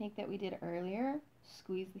same technique that we did earlier.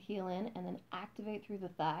 Squeeze the heel in and then activate through the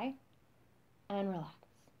thigh and relax.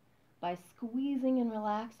 By squeezing and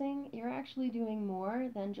relaxing, you're actually doing more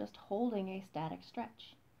than just holding a static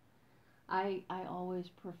stretch. I always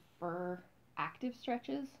prefer active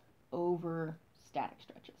stretches over static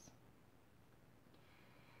stretches.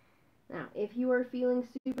 Now, if you are feeling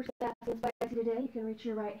super sassy and spicy today, you can reach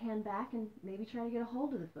your right hand back and maybe try to get a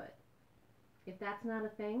hold of the foot. If that's not a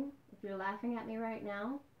thing, if you're laughing at me right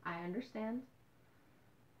now, I understand.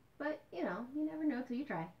 But, you know, you never know till you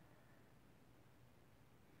try.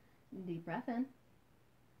 Deep breath in.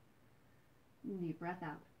 Deep breath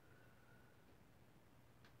out.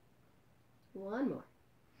 One more.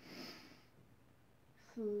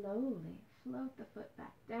 Slowly float the foot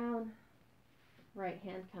back down. Right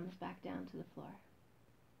hand comes back down to the floor.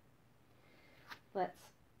 Let's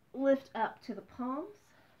lift up to the palms,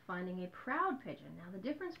 finding a proud pigeon. Now the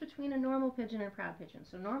difference between a normal pigeon and a proud pigeon.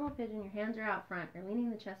 So normal pigeon, your hands are out front, you're leaning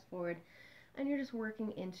the chest forward, and you're just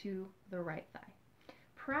working into the right thigh.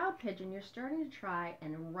 Proud pigeon, you're starting to try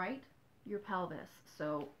and right your pelvis.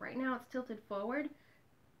 So right now it's tilted forward.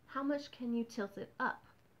 How much can you tilt it up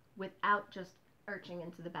without just arching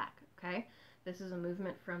into the back, okay? This is a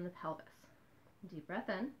movement from the pelvis. Deep breath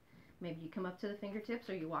in. Maybe you come up to the fingertips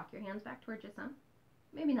or you walk your hands back towards you some.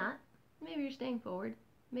 Maybe not. Maybe you're staying forward.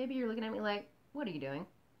 Maybe you're looking at me like, what are you doing?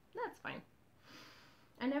 That's fine.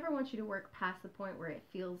 I never want you to work past the point where it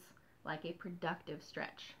feels like a productive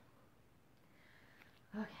stretch.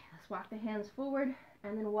 Okay, let's walk the hands forward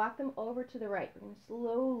and then walk them over to the right. We're going to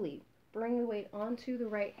slowly bring the weight onto the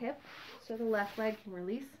right hip so the left leg can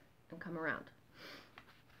release and come around.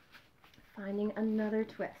 Finding another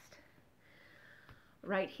twist.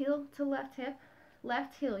 Right heel to left hip.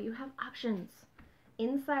 Left heel, you have options.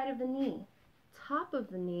 Inside of the knee, top of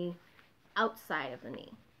the knee, outside of the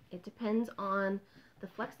knee. It depends on the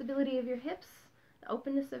flexibility of your hips, the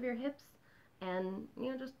openness of your hips, and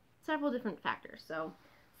just several different factors. So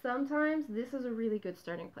sometimes this is a really good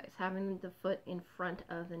starting place, having the foot in front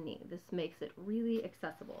of the knee. This makes it really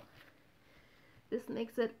accessible. This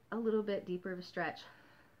makes it a little bit deeper of a stretch,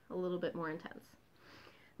 a little bit more intense.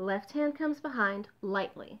 Left hand comes behind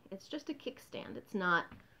lightly. It's just a kickstand. It's not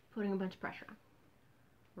putting a bunch of pressure on.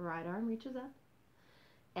 Right arm reaches up,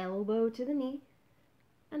 elbow to the knee,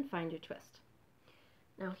 and find your twist.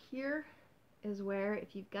 Now here is where,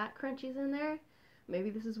 if you've got crunchies in there, maybe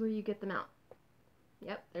this is where you get them out.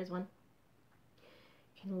 Yep, there's one.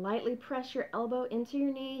 You can lightly press your elbow into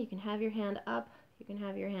your knee. You can have your hand up. You can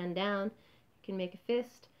have your hand down. You can make a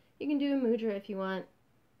fist. You can do a mudra if you want.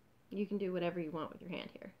 You can do whatever you want with your hand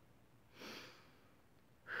here.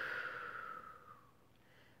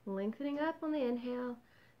 Lengthening up on the inhale,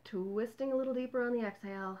 twisting a little deeper on the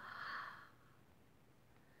exhale.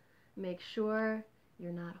 Make sure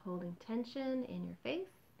you're not holding tension in your face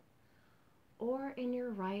or in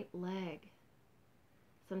your right leg.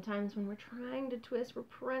 Sometimes when we're trying to twist, we're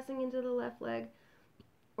pressing into the left leg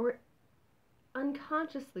or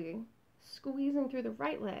unconsciously squeezing through the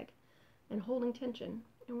right leg and holding tension.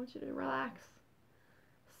 I want you to relax,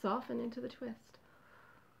 soften into the twist.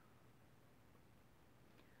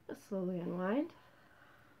 Slowly unwind.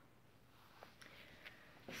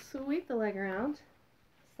 Sweep the leg around.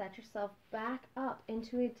 Set yourself back up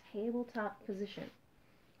into a tabletop position.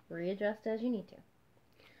 Readjust as you need to.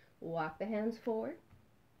 Walk the hands forward.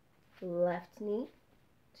 Left knee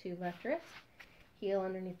to left wrist. Heel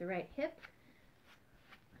underneath the right hip.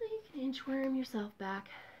 And you can inchworm yourself back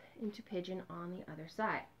into pigeon on the other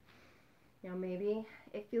side. Now maybe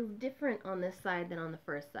it feels different on this side than on the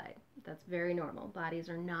first side. That's very normal. Bodies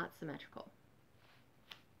are not symmetrical.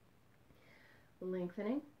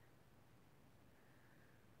 Lengthening.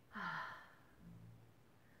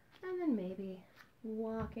 And then maybe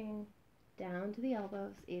walking down to the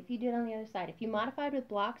elbows if you did on the other side. If you modified with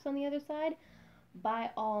blocks on the other side,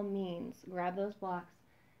 by all means, grab those blocks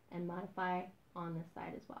and modify on this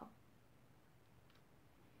side as well.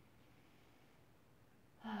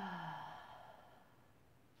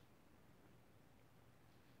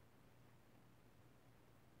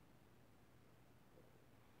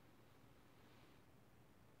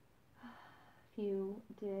 If you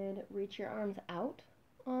did reach your arms out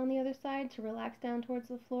on the other side to relax down towards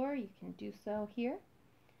the floor, you can do so here.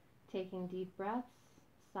 Taking deep breaths,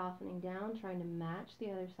 softening down, trying to match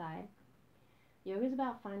the other side. Yoga is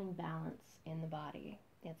about finding balance in the body.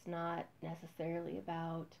 It's not necessarily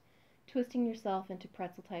about twisting yourself into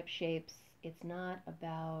pretzel type shapes. It's not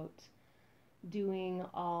about doing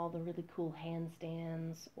all the really cool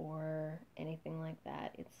handstands or anything like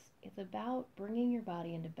that. It's about bringing your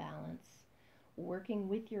body into balance working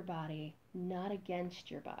with your body, not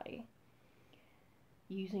against your body.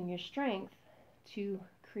 Using your strength to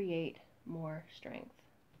create more strength.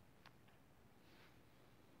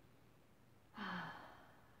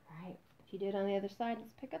 Alright, if you did on the other side,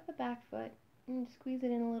 let's pick up the back foot and squeeze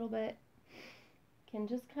it in a little bit. You can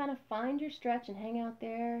just kind of find your stretch and hang out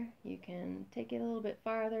there. You can take it a little bit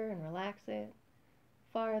farther and relax it.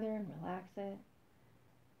 Farther and relax it.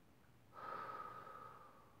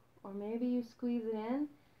 Or maybe you squeeze it in,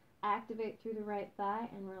 activate through the right thigh,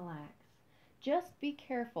 and relax. Just be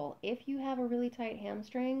careful. If you have a really tight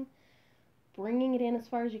hamstring, bringing it in as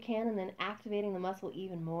far as you can and then activating the muscle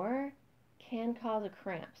even more can cause a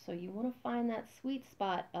cramp. So you want to find that sweet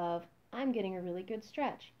spot of, I'm getting a really good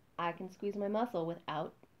stretch. I can squeeze my muscle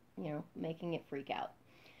without, making it freak out.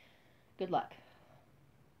 Good luck.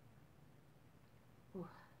 Ooh.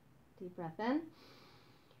 Deep breath in.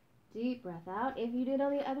 Deep breath out. If you did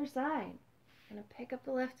on the other side, I'm going to pick up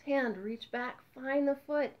the left hand, reach back, find the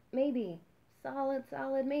foot, maybe. Solid,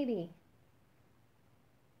 maybe.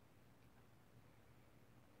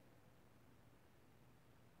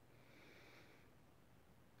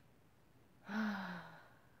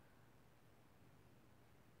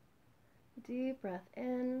 Deep breath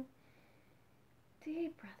in.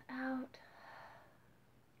 Deep breath out.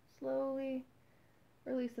 Slowly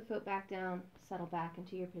release the foot back down. Settle back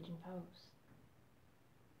into your pigeon pose.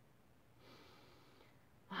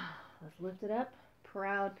 Let's lift it up.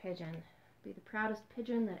 Proud pigeon. Be the proudest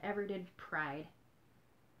pigeon that ever did pride.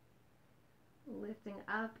 Lifting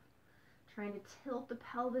up, trying to tilt the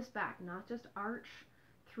pelvis back, not just arch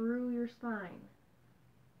through your spine.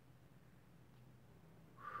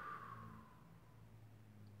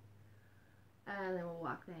 And then we'll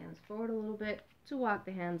walk the hands forward a little bit. To walk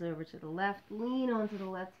the hands over to the left, lean onto the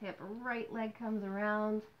left hip, right leg comes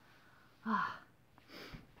around.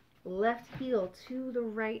 Left heel to the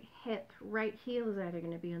right hip. Right heel is either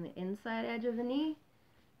going to be on the inside edge of the knee,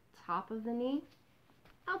 top of the knee,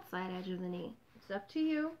 outside edge of the knee. It's up to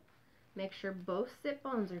you. Make sure both sit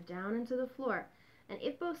bones are down into the floor. And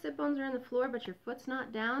if both sit bones are on the floor but your foot's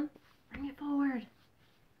not down, bring it forward.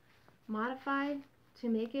 Modify to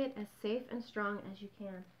make it as safe and strong as you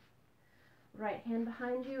can. Right hand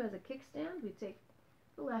behind you as a kickstand. We take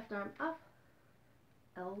the left arm up,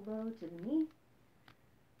 elbow to the knee.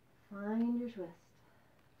 Find your twist.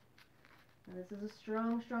 Now this is a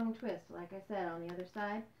strong twist. Like I said, on the other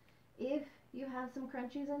side, if you have some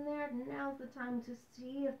crunchies in there, now's the time to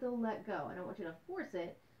see if they'll let go. I don't want you to force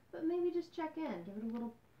it, but maybe just check in. Give it a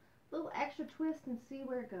little extra twist and see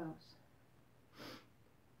where it goes.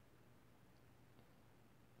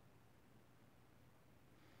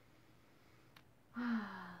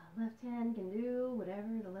 Left hand can do whatever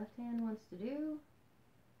the left hand wants to do.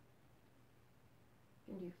 You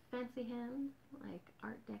can do fancy hands like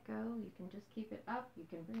Art Deco. You can just keep it up. You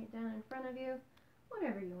can bring it down in front of you.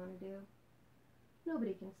 Whatever you want to do.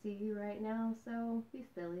 Nobody can see you right now, so be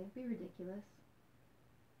silly, be ridiculous.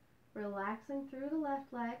 Relaxing through the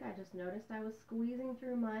left leg. I just noticed I was squeezing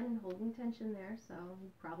through mine and holding tension there, so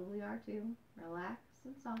you probably are too. Relax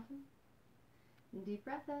and soften. And deep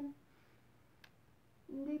breath in.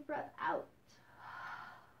 And deep breath out.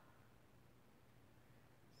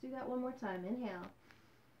 Let's do that one more time. Inhale.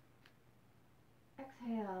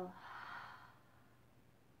 Exhale.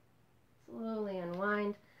 Slowly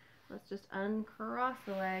unwind. Let's just uncross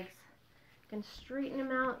the legs. You can straighten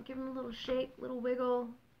them out, give them a little shake, little wiggle.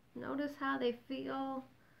 Notice how they feel.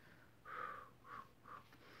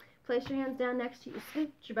 Place your hands down next to you.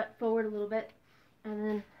 Scoot your butt forward a little bit. And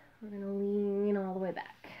then we're going to lean all the way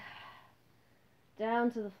back.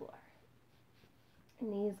 Down to the floor.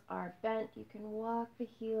 Knees are bent. You can walk the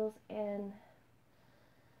heels in.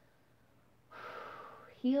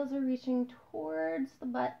 Heels are reaching towards the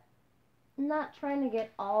butt. Not trying to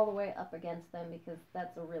get all the way up against them because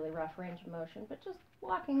that's a really rough range of motion, but just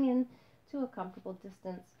walking in to a comfortable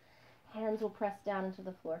distance. Hands will press down into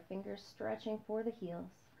the floor, fingers stretching for the heels.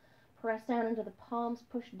 Press down into the palms,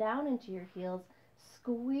 push down into your heels,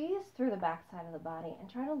 squeeze through the back side of the body, and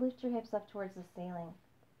try to lift your hips up towards the ceiling.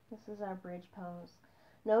 This is our bridge pose.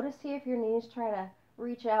 Notice here if your knees try to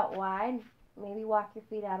reach out wide, maybe walk your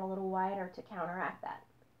feet out a little wider to counteract that.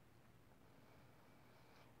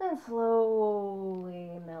 Then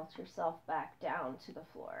slowly melt yourself back down to the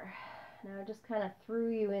floor. Now I just kind of threw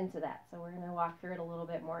you into that, so we're going to walk through it a little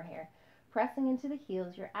bit more here. Pressing into the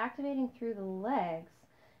heels, you're activating through the legs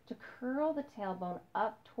to curl the tailbone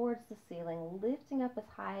up towards the ceiling, lifting up as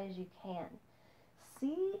high as you can.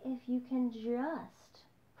 See if you can just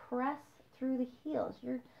press through the heels.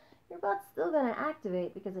 Your butt's still going to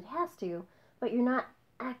activate because it has to, but you're not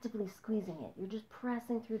actively squeezing it. You're just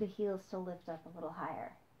pressing through the heels to lift up a little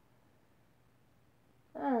higher.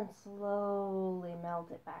 And slowly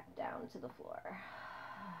melt it back down to the floor.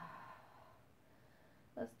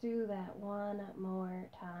 Let's do that one more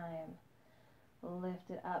time. Lift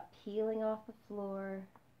it up, peeling off the floor,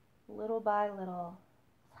 little by little,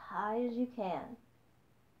 as high as you can.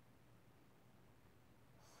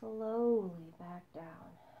 Slowly back down.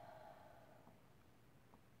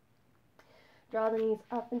 Draw the knees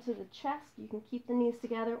up into the chest. You can keep the knees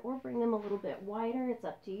together or bring them a little bit wider. It's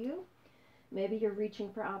up to you. Maybe you're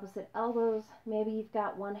reaching for opposite elbows. Maybe you've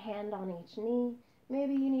got one hand on each knee.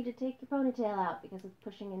 Maybe you need to take your ponytail out because it's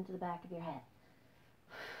pushing into the back of your head.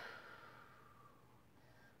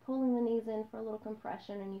 Pulling the knees in for a little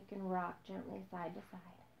compression, and you can rock gently side to side.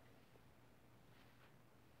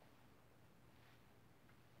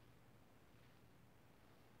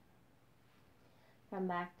 Come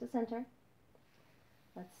back to center.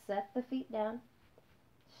 Let's set the feet down.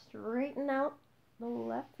 Straighten out the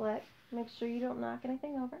left leg. Make sure you don't knock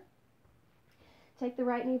anything over. Take the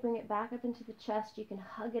right knee, bring it back up into the chest. You can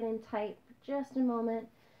hug it in tight for just a moment.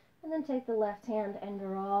 And then take the left hand and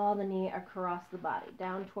draw the knee across the body,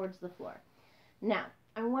 down towards the floor. Now,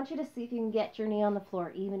 I want you to see if you can get your knee on the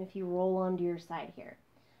floor, even if you roll onto your side here.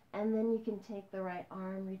 And then you can take the right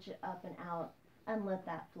arm, reach it up and out, and let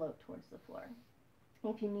that float towards the floor.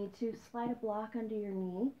 If you need to, slide a block under your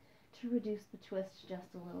knee to reduce the twist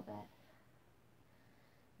just a little bit.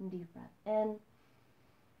 And deep breath in.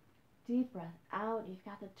 Deep breath out. You've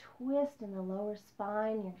got the twist in the lower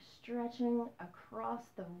spine. You're stretching across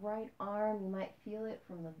the right arm. You might feel it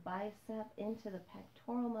from the bicep into the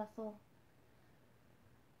pectoral muscle.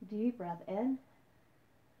 Deep breath in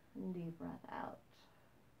and deep breath out.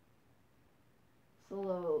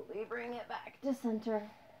 Slowly bring it back to center.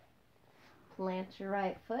 Plant your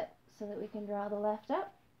right foot so that we can draw the left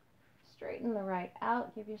up. Straighten the right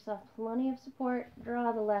out. Give yourself plenty of support.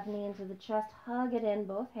 Draw the left knee into the chest. Hug it in,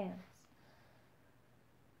 both hands.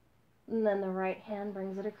 And then the right hand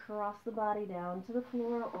brings it across the body down to the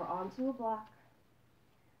floor or onto a block.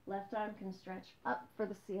 Left arm can stretch up for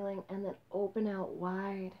the ceiling and then open out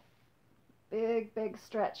wide. Big, big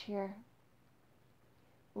stretch here.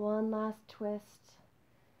 One last twist.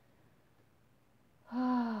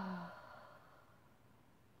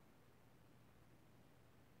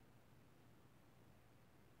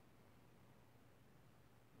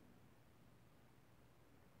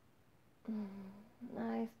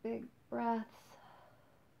 Nice big breaths.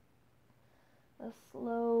 Let's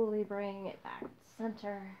slowly bring it back to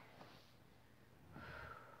center.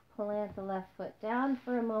 Plant the left foot down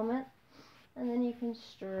for a moment, and then you can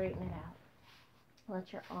straighten it out.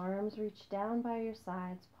 Let your arms reach down by your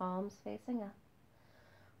sides, palms facing up.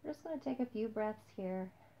 We're just going to take a few breaths here.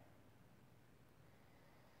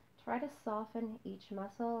 Try to soften each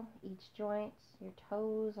muscle, each joint. Your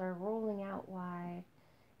toes are rolling out wide.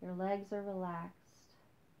 Your legs are relaxed.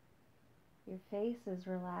 Your face is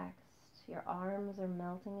relaxed. Your arms are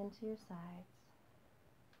melting into your sides.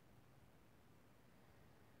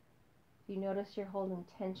 If you notice you're holding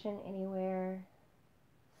tension anywhere,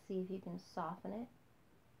 see if you can soften it.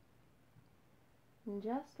 And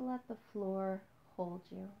just let the floor hold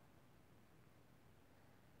you.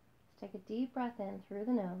 Let's take a deep breath in through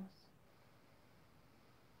the nose.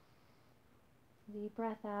 Deep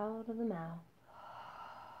breath out of the mouth.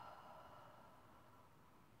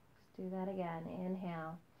 Let's do that again.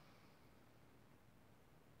 Inhale.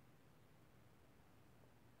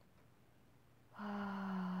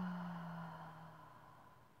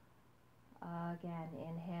 Again,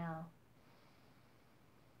 inhale.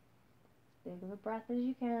 As big of a breath as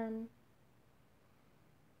you can.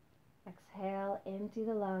 Exhale, empty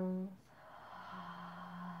the lungs.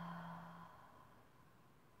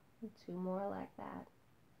 And two more like that.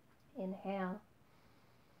 Inhale.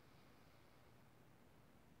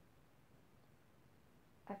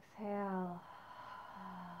 Exhale.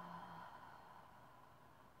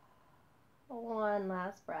 One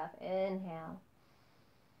last breath. Inhale.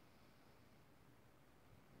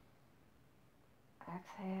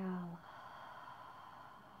 Exhale.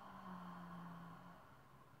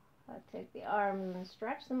 Take the arms and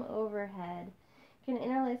stretch them overhead. You can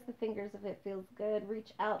interlace the fingers if it feels good.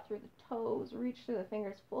 Reach out through the toes. Reach through the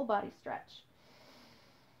fingers. Full body stretch.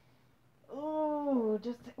 Oh,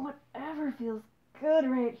 just whatever feels good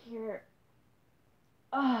right here.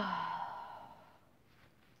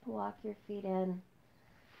 Walk your feet in.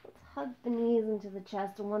 Let's hug the knees into the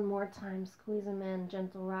chest one more time. Squeeze them in.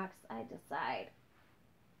 Gentle rock side to side.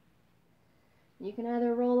 You can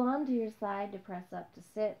either roll onto your side to press up to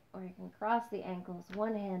sit, or you can cross the ankles,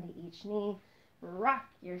 one hand to each knee, rock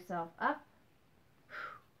yourself up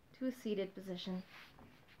to a seated position.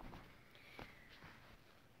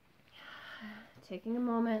 Taking a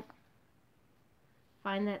moment,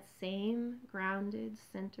 find that same grounded,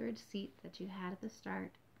 centered seat that you had at the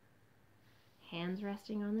start. Hands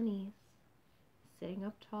resting on the knees, sitting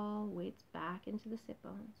up tall, weights back into the sit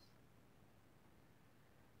bones.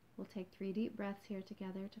 We'll take 3 deep breaths here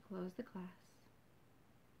together to close the class.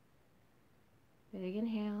 Big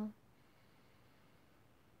inhale,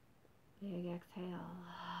 big exhale.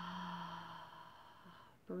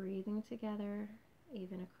 Breathing together,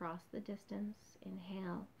 even across the distance.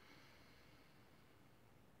 Inhale.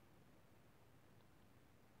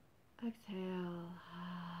 Exhale.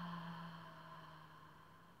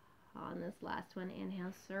 On this last one,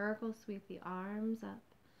 inhale, circle, sweep the arms up.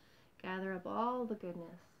 Gather up all the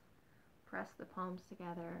goodness. Press the palms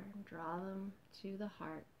together and draw them to the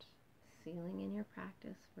heart, sealing in your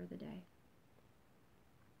practice for the day.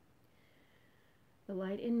 The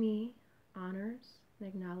light in me honors and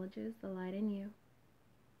acknowledges the light in you.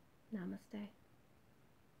 Namaste.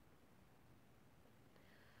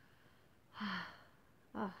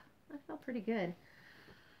 Oh, that felt pretty good.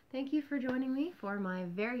 Thank you for joining me for my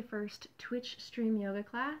very first Twitch stream yoga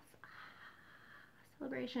class.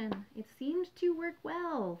 Celebration. It seemed to work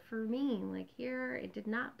well for me. Like here, it did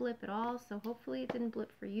not blip at all, so hopefully it didn't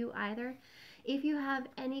blip for you either. If you have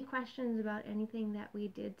any questions about anything that we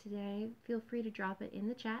did today, feel free to drop it in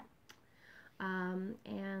the chat and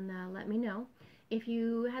let me know. If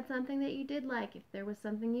you had something that you did like, if there was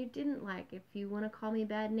something you didn't like, if you want to call me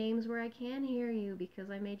bad names where I can hear you because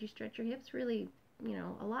I made you stretch your hips really,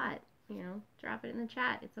 a lot, drop it in the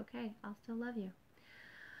chat. It's okay. I'll still love you.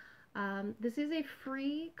 This is a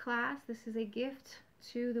free class. This is a gift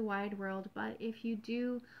to the wide world, but if you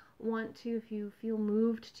do want to, if you feel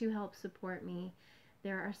moved to help support me,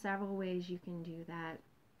 there are several ways you can do that.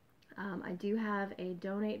 I do have a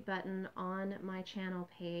donate button on my channel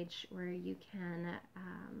page where you can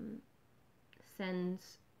send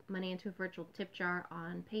money into a virtual tip jar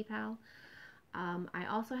on PayPal. I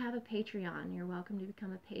also have a Patreon. You're welcome to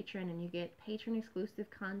become a patron, and you get patron exclusive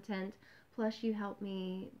content, plus you help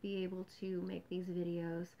me be able to make these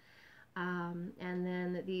videos. And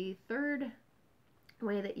then the third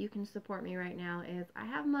way that you can support me right now is I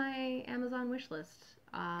have my Amazon wish list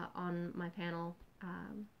on my panel,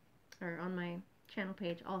 or on my channel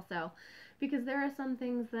page also, because there are some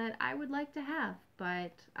things that I would like to have,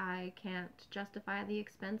 but I can't justify the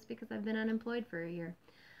expense because I've been unemployed for a year.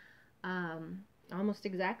 Almost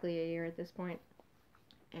exactly a year at this point.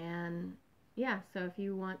 And yeah, so if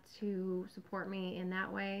you want to support me in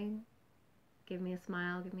that way, give me a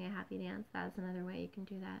smile, give me a happy dance, that's another way you can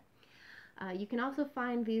do that. You can also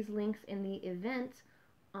find these links in the event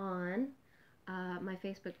on my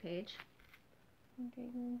Facebook page.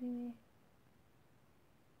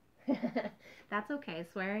 That's okay.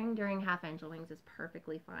 Swearing during Half Angel Wings is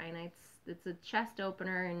perfectly fine. It's a chest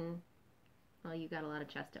opener, and well, you got a lot of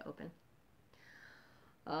chest to open.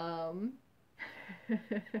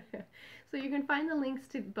 So you can find the links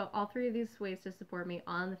to all 3 of these ways to support me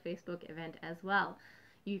on the Facebook event as well.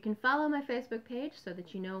 You can follow my Facebook page so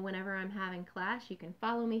that you know whenever I'm having class. You can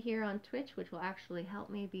follow me here on Twitch, which will actually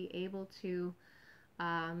help me be able to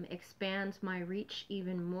expand my reach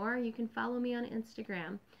even more. You can follow me on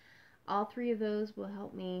Instagram. All 3 of those will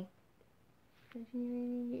help me.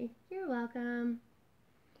 You're welcome.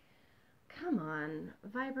 Come on,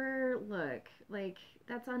 Viber, look, like,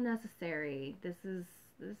 that's unnecessary.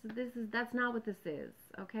 That's not what this is,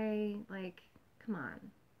 okay? Like, come on,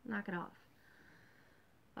 knock it off.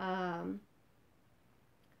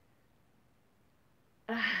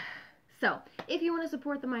 So, if you want to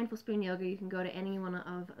support the Mindful Spoon Yoga, you can go to any one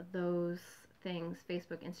of those things,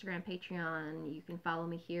 Facebook, Instagram, Patreon. You can follow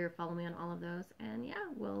me here, follow me on all of those, and yeah,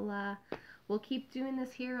 we'll keep doing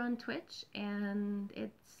this here on Twitch, and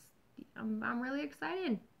I'm really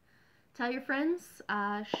excited. Tell your friends,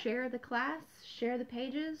 share the class, share the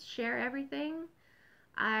pages, share everything.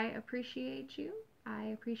 I appreciate you. I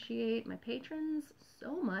appreciate my patrons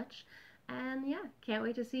so much, and yeah, can't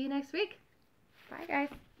wait to see you next week. Bye, guys.